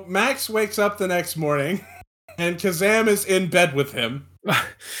 So Max wakes up the next morning and Kazam is in bed with him.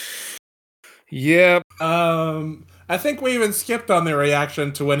 Yep. I think we even skipped on the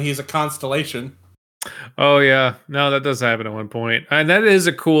reaction to when he's a constellation. Oh yeah, no, that does happen at one point, and that is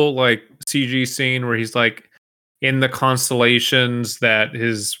a cool like CG scene where he's like in the constellations that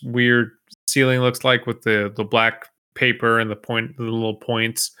his weird ceiling looks like with the black paper and the little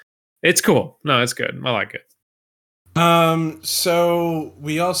points. It's cool. No, it's good. I like it. So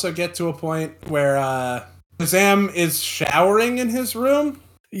we also get to a point where Kazam is showering in his room.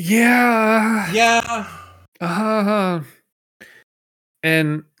 Yeah.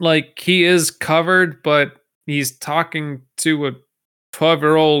 And like he is covered, but he's talking to a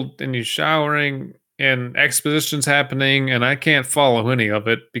 12-year-old and he's showering and exposition's happening, and I can't follow any of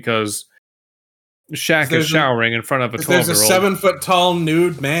it because Shaq is showering in front of a 12-year-old. There's a 7-foot-tall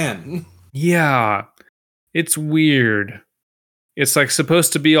nude man. Yeah. It's weird. It's like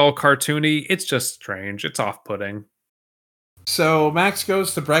supposed to be all cartoony. It's just strange. It's off-putting. So Max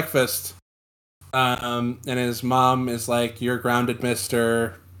goes to breakfast, and his mom is like, "You're grounded,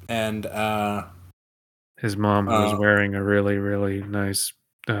 mister." And his mom was wearing a really, really nice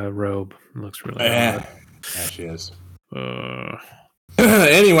robe. It looks really good. Yeah, she is.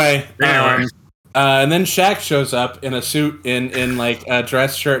 Anyway. And then Shaq shows up in a suit, in like a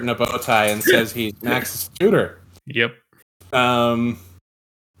dress shirt and a bow tie, and says he's Max's tutor. Yep.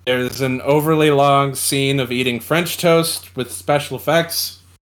 There's an overly long scene of eating French toast with special effects,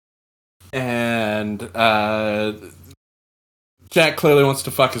 and Jack clearly wants to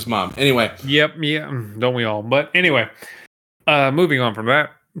fuck his mom. Anyway. Yep, yeah, don't we all? But anyway, Moving on from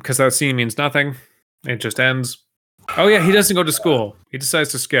that, because that scene means nothing. It just ends. Oh yeah, he doesn't go to school. He decides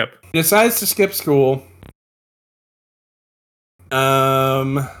to skip. He decides to skip school.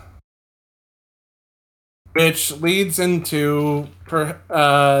 Which leads into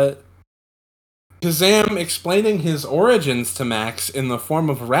Kazaam explaining his origins to Max in the form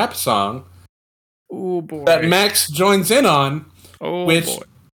of a rap song. Oh boy. That Max joins in on. Oh which, boy.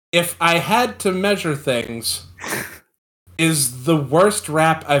 If I had to measure things, is the worst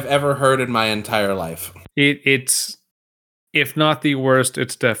rap I've ever heard in my entire life. It's, if not the worst,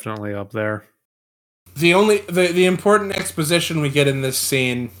 it's definitely up there. The important exposition we get in this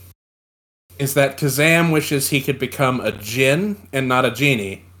scene is that Kazaam wishes he could become a djinn and not a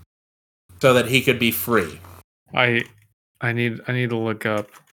genie, so that he could be free. I need to look up,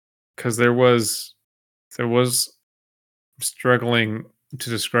 because there was struggling to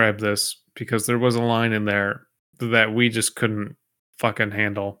describe this, because there was a line in there that we just couldn't fucking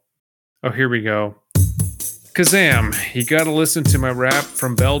handle. Oh, here we go. Kazaam, you gotta listen to my rap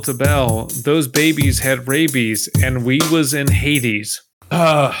from bell to bell. Those babies had rabies, and we was in Hades.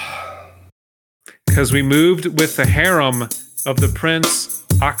 Because we moved with the harem of the Prince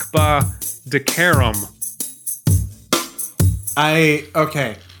Akba de Karam.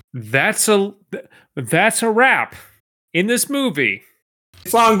 Okay. That's a rap in this movie.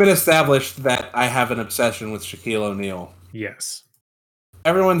 It's long been established that I have an obsession with Shaquille O'Neal. Yes.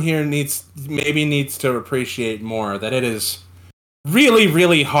 Everyone here needs to appreciate more that it is really,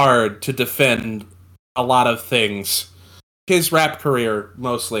 really hard to defend a lot of things. His rap career,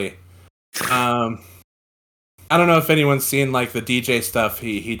 mostly. I don't know if anyone's seen like the DJ stuff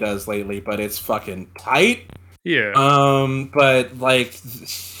he does lately, but it's fucking tight. Yeah. But like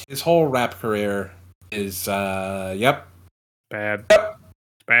his whole rap career is Bad. Yep.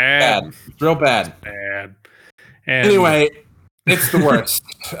 Bad. Real bad. Bad. And anyway, it's the worst.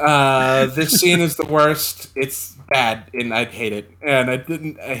 This scene is the worst. It's bad, and I hate it. And I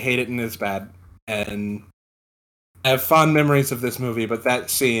hate it, and it's bad. And I have fond memories of this movie, but that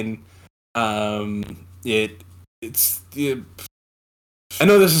scene, it's. I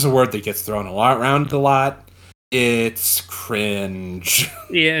know this is a word that gets thrown around a lot. It's cringe.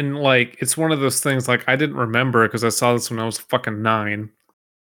 Yeah, and like it's one of those things. Like I didn't remember because I saw this when I was fucking 9,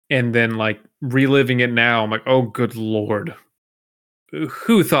 and then like reliving it now, I'm like, oh, good lord.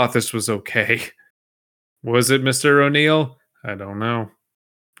 Who thought this was okay? Was it Mr. O'Neill? I don't know.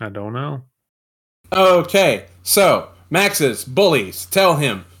 Okay, so Max's bullies tell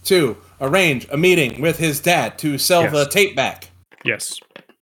him to arrange a meeting with his dad to sell the tape back. Yes.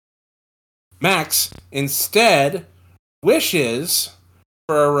 Max instead wishes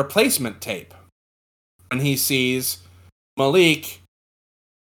for a replacement tape when he sees Malik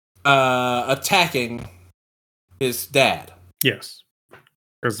attacking his dad. Yes.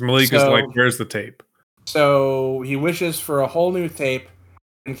 Because Malik is like, where's the tape? So he wishes for a whole new tape,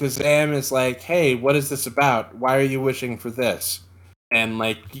 and Kazaam is like, hey, what is this about? Why are you wishing for this? And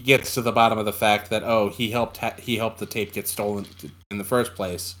like he gets to the bottom of the fact that, oh, he helped the tape get stolen in the first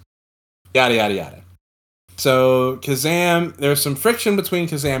place. Yada, yada, yada. So Kazaam, there's some friction between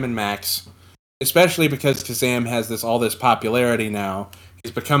Kazaam and Max, especially because Kazaam has all this popularity now.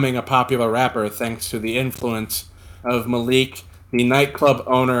 He's becoming a popular rapper thanks to the influence of Malik, the nightclub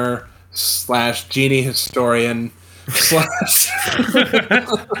owner / genie historian /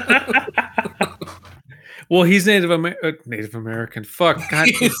 Well, he's Native American. Fuck. God,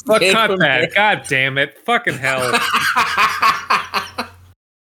 cut that. God damn it. Fucking hell.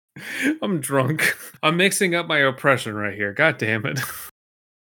 I'm drunk. I'm mixing up my oppression right here. God damn it.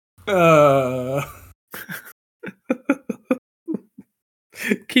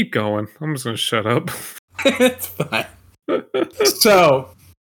 Keep going. I'm just going to shut up. It's fine. So,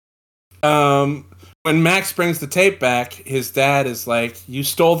 when Max brings the tape back, his dad is like, you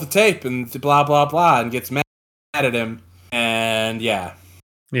stole the tape, and blah, blah, blah, and gets mad at him. And yeah.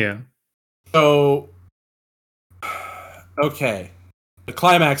 Yeah. So, okay. The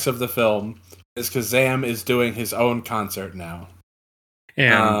climax of the film is Kazaam is doing his own concert now.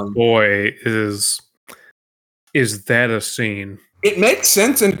 And boy, is that a scene. It makes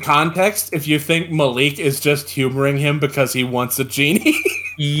sense in context if you think Malik is just humoring him because he wants a genie.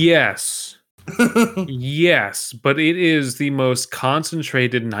 Yes. Yes, but it is the most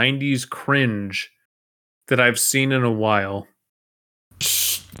concentrated 90s cringe that I've seen in a while.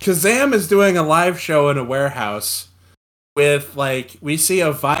 Kazaam is doing a live show in a warehouse with, like, we see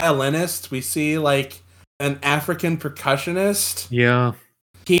a violinist, we see, like, an African percussionist. Yeah.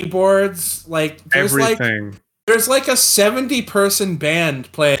 Keyboards, like, there's everything. There's like a 70-person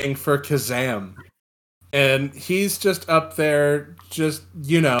band playing for Kazaam. And he's just up there, just,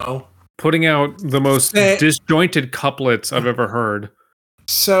 putting out the most disjointed couplets I've ever heard.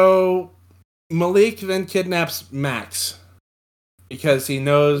 So Malik then kidnaps Max because he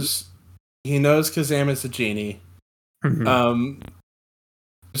knows Kazaam is a genie. Mm-hmm.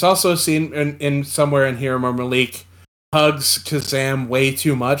 There's also a scene in somewhere in here where Malik hugs Kazaam way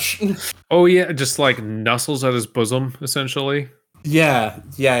too much. Oh yeah, just like nuzzles at his bosom, essentially. Yeah.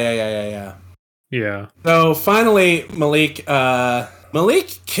 So finally, Malik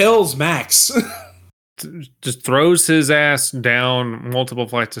kills Max. Just throws his ass down multiple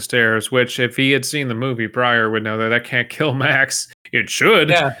flights of stairs, which if he had seen the movie prior would know that can't kill Max. It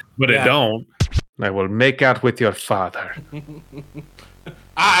should, but it don't. I will make out with your father.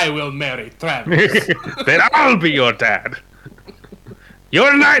 I will marry Travis. Then I'll be your dad.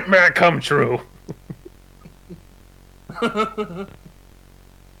 Your nightmare come true.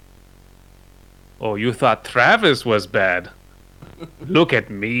 Oh, you thought Travis was bad? Look at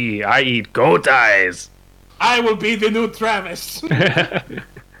me. I eat goat eyes. I will be the new Travis.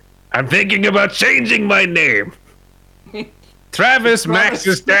 I'm thinking about changing my name. Travis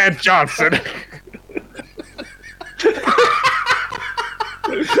Max's Dad Johnson.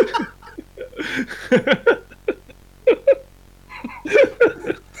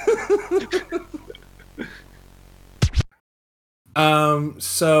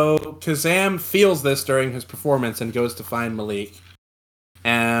 So Kazaam feels this during his performance and goes to find Malik.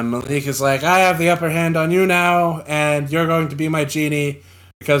 And Malik is like, I have the upper hand on you now, and you're going to be my genie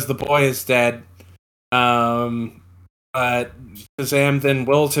because the boy is dead. But Kazaam then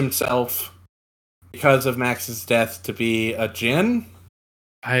wills himself, because of Max's death, to be a djinn.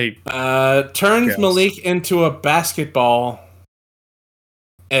 Turns Malik into a basketball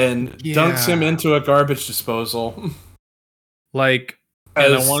and dunks him into a garbage disposal. Like,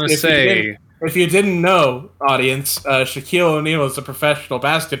 and I want to say, if you didn't know, audience, Shaquille O'Neal is a professional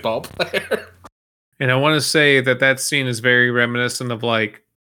basketball player. And I want to say that scene is very reminiscent of like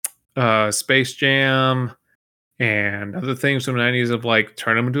Space Jam and other things from the 90s of like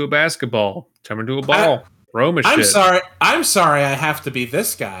turn him into a basketball, turn him into a ball, throw him a shit. I'm sorry I have to be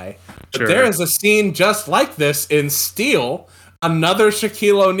this guy. But there is a scene just like this in Steel, another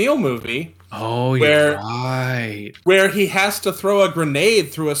Shaquille O'Neal movie. Oh, you're right. Where he has to throw a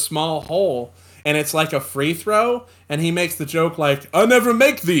grenade through a small hole, and it's like a free throw, and he makes the joke like, I never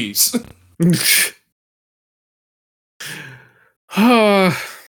make these. Did I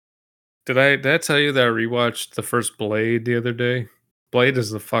tell you that I rewatched the first Blade the other day? Blade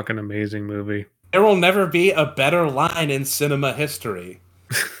is a fucking amazing movie. There will never be a better line in cinema history.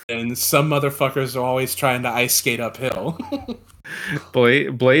 And some motherfuckers are always trying to ice skate uphill.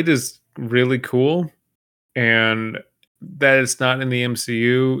 Blade is really cool, and that it's not in the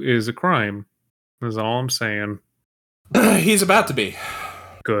MCU is a crime. That's all I'm saying. He's about to be.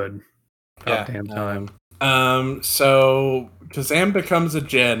 Good. Goddamn time. So Kazaam becomes a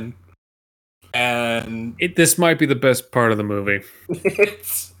djinn, and this might be the best part of the movie.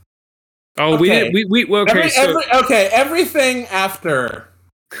 Everything after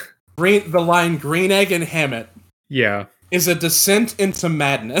the line "Green Egg and Hammett." Yeah. Is a descent into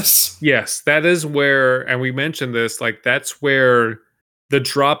madness. Yes, that is where, and we mentioned this, like that's where the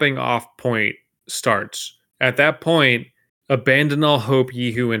dropping off point starts. At that point, abandon all hope,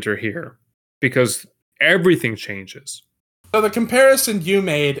 ye who enter here, because everything changes. So the comparison you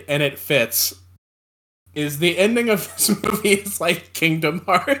made, and it fits, is the ending of this movie is like Kingdom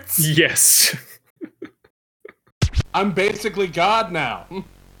Hearts. Yes. I'm basically God now.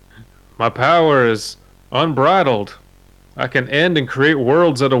 My power is unbridled. I can end and create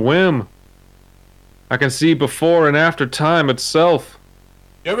worlds at a whim. I can see before and after time itself.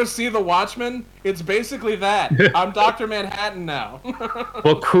 You ever see The Watchmen? It's basically that. I'm Dr. Manhattan now.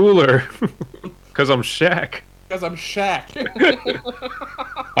 Well, cooler. Because I'm Shaq.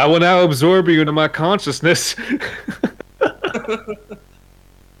 I will now absorb you into my consciousness.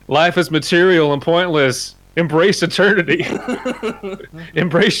 Life is material and pointless. Embrace eternity.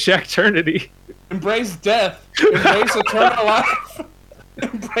 Embrace Shaq-ternity. Embrace death. Embrace eternal life.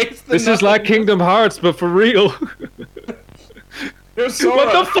 Embrace the This is like Kingdom Hearts, but for real. What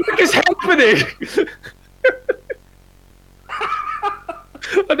the fuck is happening?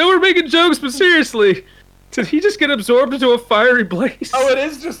 I know we're making jokes, but seriously. Did he just get absorbed into a fiery blaze? Oh, it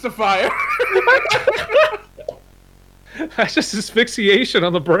is just a fire. That's just asphyxiation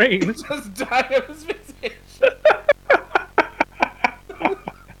on the brain. Just die of asphyxiation.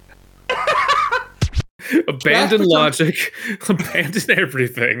 Abandon logic. Abandon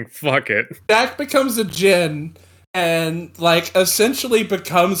everything. Fuck it. Jack becomes a djinn and, like, essentially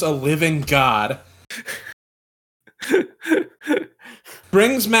becomes a living god.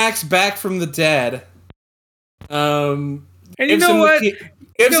 Brings Max back from the dead. And you know what?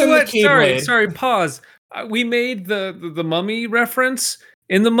 Gives him the Keyblade. Sorry, pause. We made the mummy reference.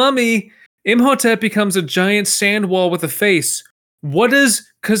 In the mummy, Imhotep becomes a giant sand wall with a face. What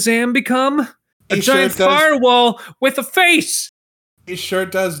does Kazaam become? A giant firewall with a face. He sure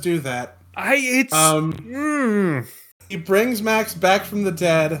does do that. He brings Max back from the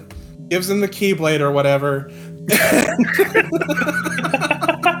dead, gives him the Keyblade or whatever.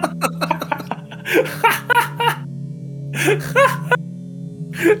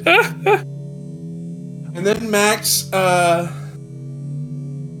 And then Max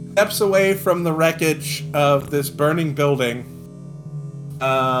steps away from the wreckage of this burning building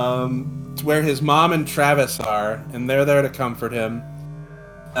to where his mom and Travis are, and they're there to comfort him.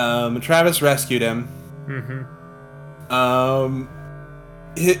 Travis rescued him.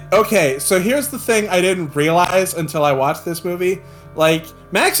 Okay, so here's the thing I didn't realize until I watched this movie. Like,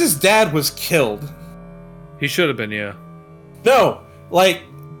 Max's dad was killed. He should have been, yeah. No, like,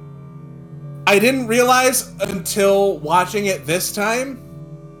 I didn't realize until watching it this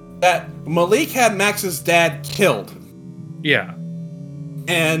time that Malik had Max's dad killed. Yeah.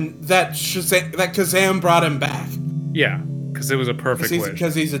 And that Kazaam brought him back. Yeah, because it was a perfect wish.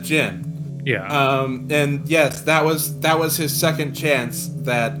 Because he's a djinn. Yeah. And yes, that was his second chance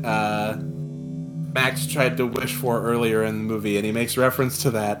that Max tried to wish for earlier in the movie, and he makes reference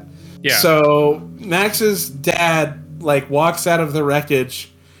to that. Yeah. So Max's dad walks out of the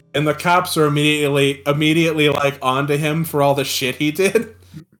wreckage, and the cops are immediately onto him for all the shit he did.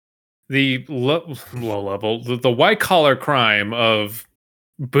 The low level, the white collar crime of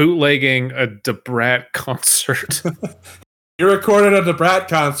bootlegging a Debrat concert. You recorded a Debrat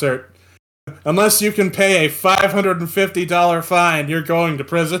concert. Unless you can pay a $550 fine, you're going to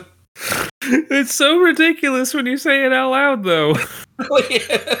prison. It's so ridiculous when you say it out loud, though. It really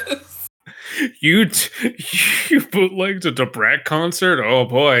is. You bootlegged a Debrat concert? Oh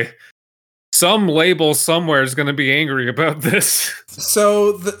boy. Some label somewhere is going to be angry about this.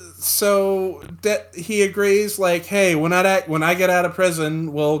 So that he agrees, hey, when I get out of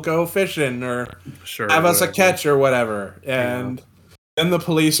prison, we'll go fishing or have us a catch or whatever. And then the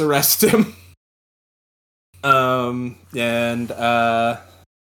police arrest him.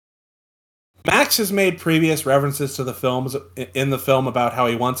 Max has made previous references to the films in the film about how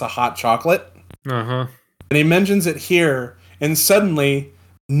he wants a hot chocolate. Uh-huh. And he mentions it here, and suddenly,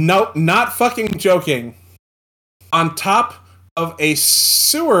 no, not fucking joking, on top of a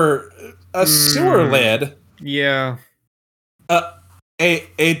sewer lid, yeah,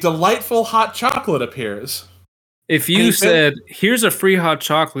 a delightful hot chocolate appears. If you said, here's a free hot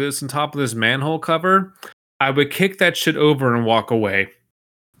chocolate that's on top of this manhole cover, I would kick that shit over and walk away.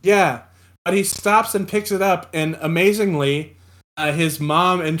 Yeah, but he stops and picks it up, and amazingly, his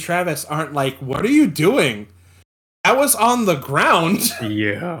mom and Travis aren't like, what are you doing? That was on the ground.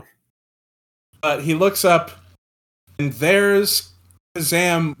 Yeah. But he looks up, and there's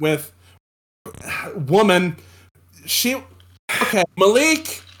Kazaam with woman.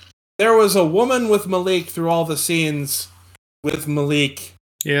 Malik. There was a woman with Malik through all the scenes with Malik.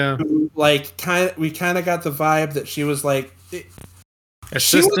 Yeah. Who, we kind of got the vibe that she was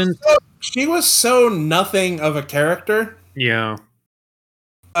assistant. She was so nothing of a character. Yeah.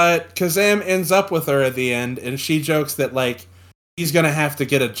 But Kazaam ends up with her at the end, and she jokes that he's gonna have to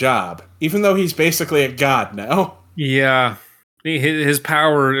get a job, even though he's basically a god now. Yeah. His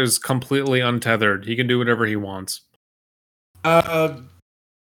power is completely untethered. He can do whatever he wants. And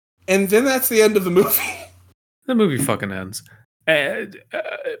then that's the end of the movie. The movie fucking ends. That's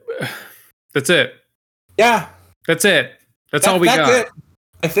it. Yeah. That's it. That's all we got. It.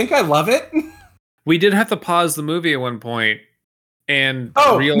 I think I love it. We did have to pause the movie at one point and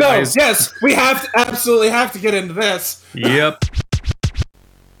realize... No, yes, we absolutely have to get into this. Yep.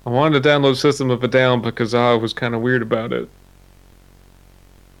 I wanted to download System of a Down because I was kind of weird about it.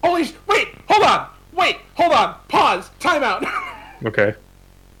 Wait, hold on, pause, time out. Okay.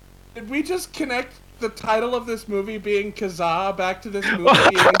 Did we just connect the title of this movie being Kazaa back to this movie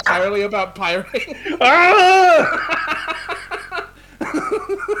being entirely about pirating?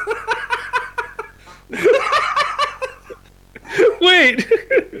 Wait!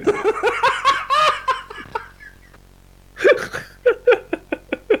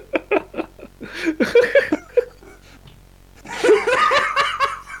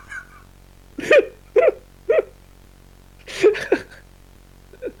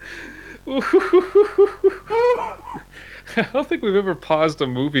 I don't think we've ever paused a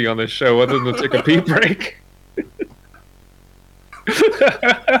movie on this show other than to take a pee break.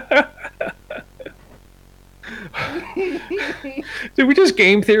 Did we just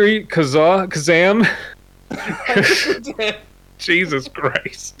game theory Kazam? Jesus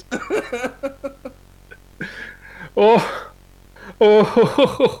Christ. Oh.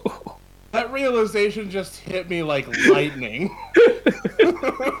 That realization just hit me like lightning.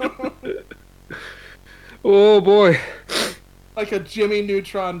 Oh boy. Like a Jimmy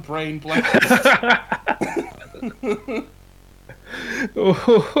Neutron brain blast.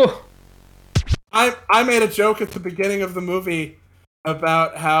 Oh. I made a joke at the beginning of the movie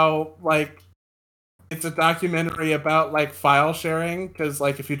about how, like, it's a documentary about, like, file sharing, because,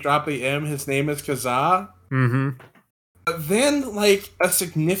 like, if you drop the M, his name is Kazaam. Mm-hmm. But then, like, a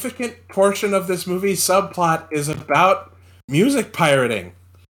significant portion of this movie's subplot is about music pirating.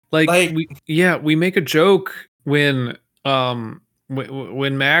 We make a joke when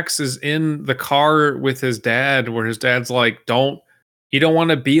Max is in the car with his dad, where his dad's like, you don't want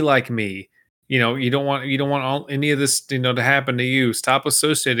to be like me. You know, you don't want any of this, to happen to you. Stop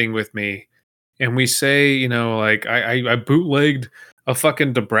associating with me. And we say, like, I bootlegged a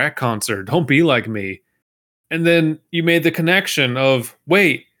fucking Debrat concert. Don't be like me. And then you made the connection of,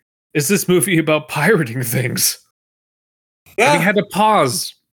 wait, is this movie about pirating things? Yeah. And we had to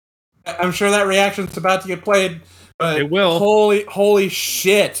pause. I'm sure that reaction's about to get played, but it will. Holy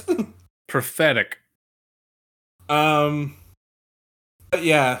shit. Prophetic. But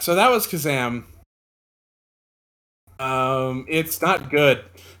yeah, so that was Kazaam. It's not good.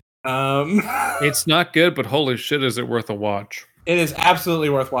 It's not good, but holy shit, is it worth a watch? It is absolutely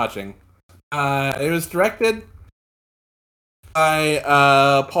worth watching. It was directed by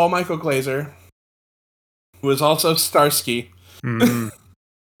Paul Michael Glaser, who is also Starsky. Mm-hmm.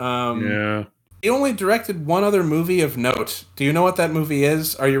 Yeah. He only directed one other movie of note. Do you know what that movie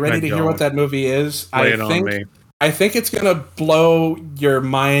is? Are you ready to hear what that movie is? Lay it on me. I think it's gonna blow your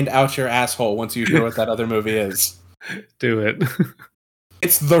mind out your asshole once you hear what that other movie is. Do it.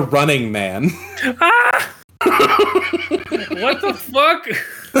 It's The Running Man. Ah! What the fuck?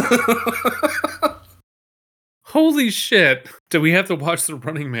 Holy shit. Do we have to watch The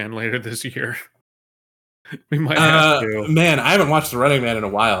Running Man later this year? We might have to. Man, I haven't watched The Running Man in a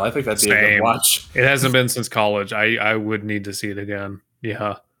while. I think that'd be a good watch. It hasn't been since college. I would need to see it again.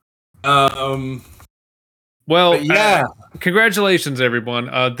 Yeah. Well, yeah. Congratulations, everyone.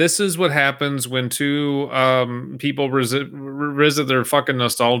 This is what happens when two people revisit their fucking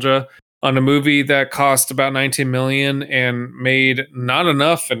nostalgia on a movie that cost about $19 million and made not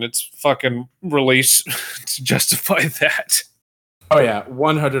enough in its fucking release to justify that. Oh yeah,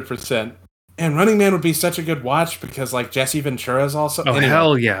 100%. And Running Man would be such a good watch because, like, Jesse Ventura is also. Oh, anyway.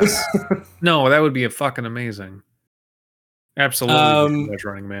 Hell yes. No, that would be a fucking amazing. Absolutely. Watch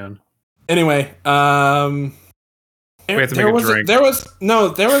Running Man. Anyway, there was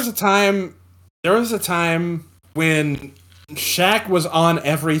a time when Shaq was on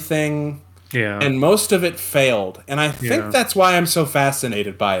everything, and most of it failed, and I think that's why I'm so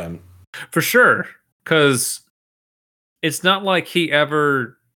fascinated by him. For sure, because it's not like he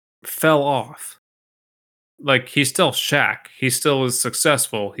ever fell off. Like, he's still Shaq. He still is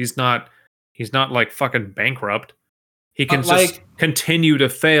successful. He's not like fucking bankrupt. He can just continue to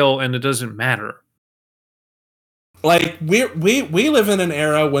fail, and it doesn't matter. Like, we live in an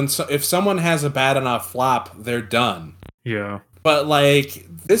era when if someone has a bad enough flop, they're done. Yeah. But, like,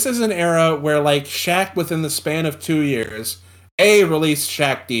 this is an era where, like, Shaq, within the span of 2 years, A, released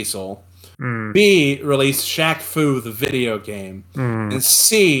Shaq Diesel, B, released Shaq Fu, the video game, and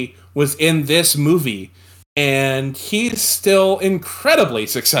C, was in this movie, and he's still incredibly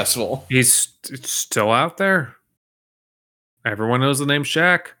successful. He's still out there. Everyone knows the name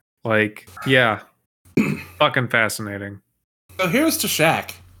Shaq. Like, yeah. Fucking fascinating. So here's to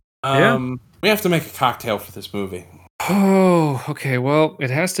Shaq. We have to make a cocktail for this movie. Oh, okay. Well,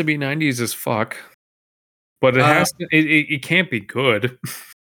 it has to be 90s as fuck. But it has to, it can't be good.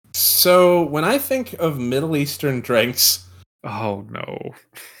 So when I think of Middle Eastern drinks, oh no.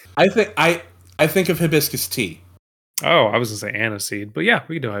 I think of hibiscus tea. Oh, I was gonna say aniseed, but yeah,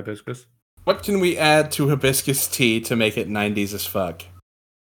 we can do hibiscus. What can we add to hibiscus tea to make it 90s as fuck?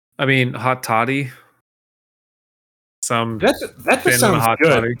 I mean, hot toddy. That just sounds good.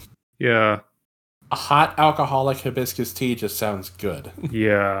 Toddy. Yeah. A hot alcoholic hibiscus tea just sounds good.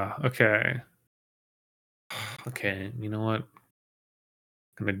 Yeah. Okay. Okay. You know what?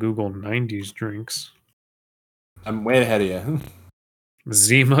 I'm gonna Google 90s drinks. I'm way ahead of you.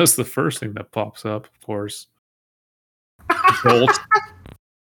 Zima's the first thing that pops up, of course. Bolt,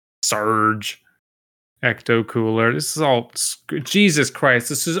 Surge, Ecto Cooler. This is all Jesus Christ.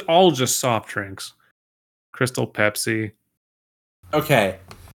 This is all just soft drinks. Crystal Pepsi. Okay.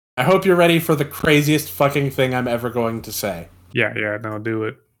 I hope you're ready for the craziest fucking thing I'm ever going to say. Yeah, no, do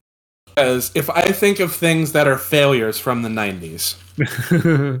it. Because if I think of things that are failures from the 90s,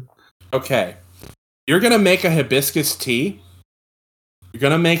 okay, you're going to make a hibiscus tea. You're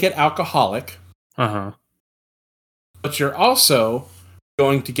going to make it alcoholic. Uh-huh. But you're also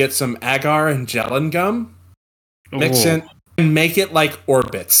going to get some agar and gellan gum, mix it, and make it like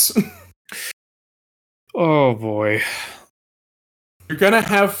orbits. Oh, boy. You're going to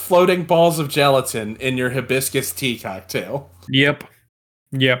have floating balls of gelatin in your hibiscus tea cocktail. Yep.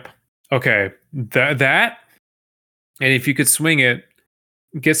 Okay. That, and if you could swing it,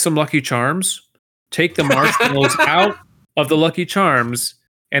 get some Lucky Charms, take the marshmallows out of the Lucky Charms,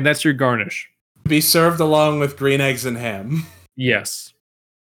 and that's your garnish. Be served along with green eggs and ham. Yes.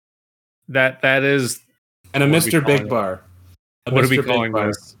 That is... And a Mr. Big Bar. What are we calling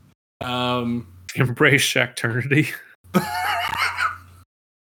this? Embrace Shaqternity.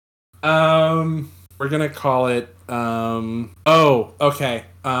 We're gonna call it okay.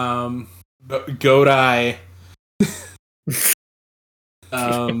 Godai.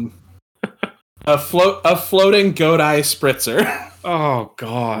 A floating Godai spritzer. Oh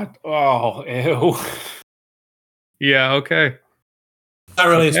god. Oh ew. Yeah, okay. Not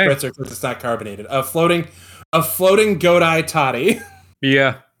really a spritzer because it's not carbonated. A floating Godai toddy.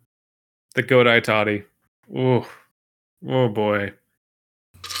 Yeah. The Godai toddy. Ooh. Oh boy.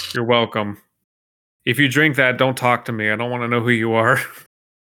 You're welcome. If you drink that, don't talk to me. I don't want to know who you are.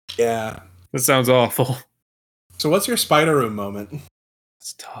 Yeah. That sounds awful. So what's your spider room moment?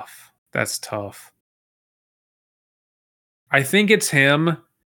 That's tough. I think it's him,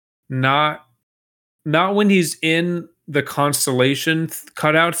 not when he's in the constellation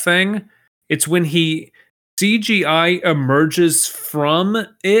cutout thing. It's when he CGI emerges from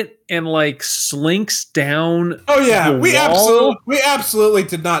it and like slinks down. Oh yeah, the we wall. absolutely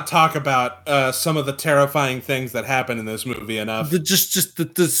did not talk about some of the terrifying things that happen in this movie enough. Just the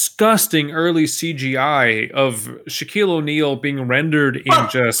disgusting early CGI of Shaquille O'Neal being rendered in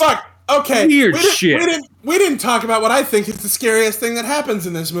okay, weird shit. We didn't talk about what I think is the scariest thing that happens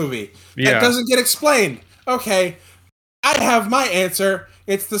in this movie. Yeah. That doesn't get explained. Okay, I have my answer.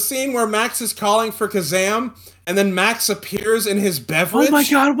 It's the scene where Max is calling for Kazaam, and then Max appears in his beverage. Oh my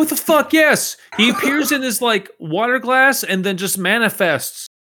god, what the fuck? Yes. He appears in his like water glass and then just manifests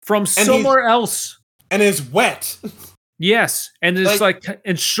from somewhere else. And is wet. Yes. And it's like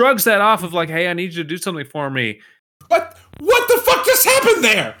and shrugs that off of like, hey, I need you to do something for me. What the fuck just happened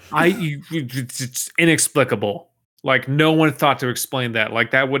there? It's inexplicable. Like no one thought to explain that.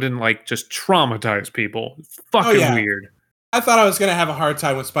 Like that wouldn't like just traumatize people. It's fucking weird. I thought I was going to have a hard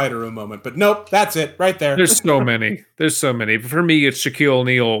time with Spider Room moment, but nope, that's it right there. There's so many. For me, it's Shaquille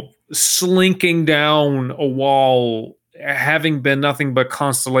O'Neal slinking down a wall, having been nothing but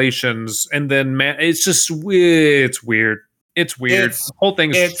constellations, and then it's weird. It's weird. The whole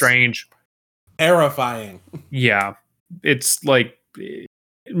thing is strange. Terrifying. Yeah. It's like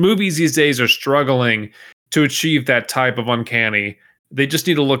movies these days are struggling to achieve that type of uncanny. They just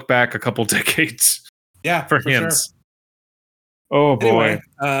need to look back a couple decades. Yeah, for hints. Sure. Oh boy.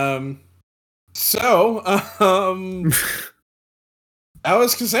 Anyway, that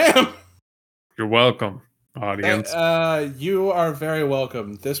was Kazaam. You're welcome, audience. You are very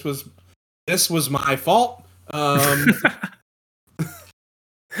welcome. This was my fault.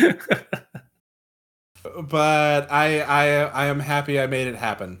 But I am happy I made it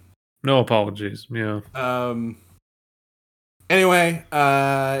happen. No apologies. Yeah. Anyway,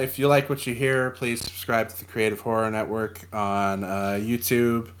 if you like what you hear, please subscribe to the Creative Horror Network on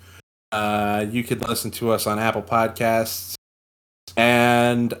YouTube. You can listen to us on Apple Podcasts.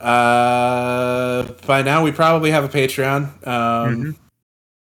 And by now, we probably have a Patreon.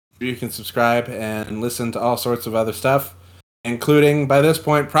 You can subscribe and listen to all sorts of other stuff, including, by this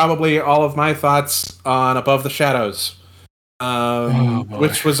point, probably all of my thoughts on Above the Shadows.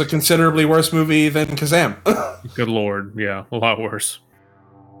 Which was a considerably worse movie than Kazaam. Good lord, yeah, a lot worse.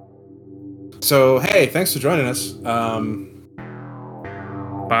 So, hey, thanks for joining us.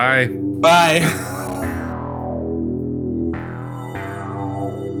 Bye. Bye.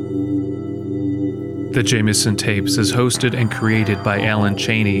 The Jameson Tapes is hosted and created by Alan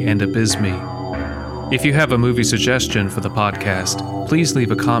Cheney and Abysmii. If you have a movie suggestion for the podcast, please leave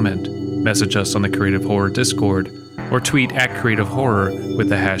a comment, message us on the Creative Horror Discord, or tweet at Creative Horror with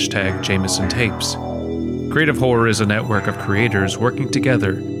the hashtag Jameson Tapes. Creative Horror is a network of creators working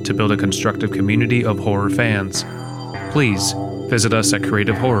together to build a constructive community of horror fans. Please visit us at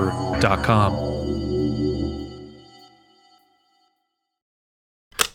creativehorror.com.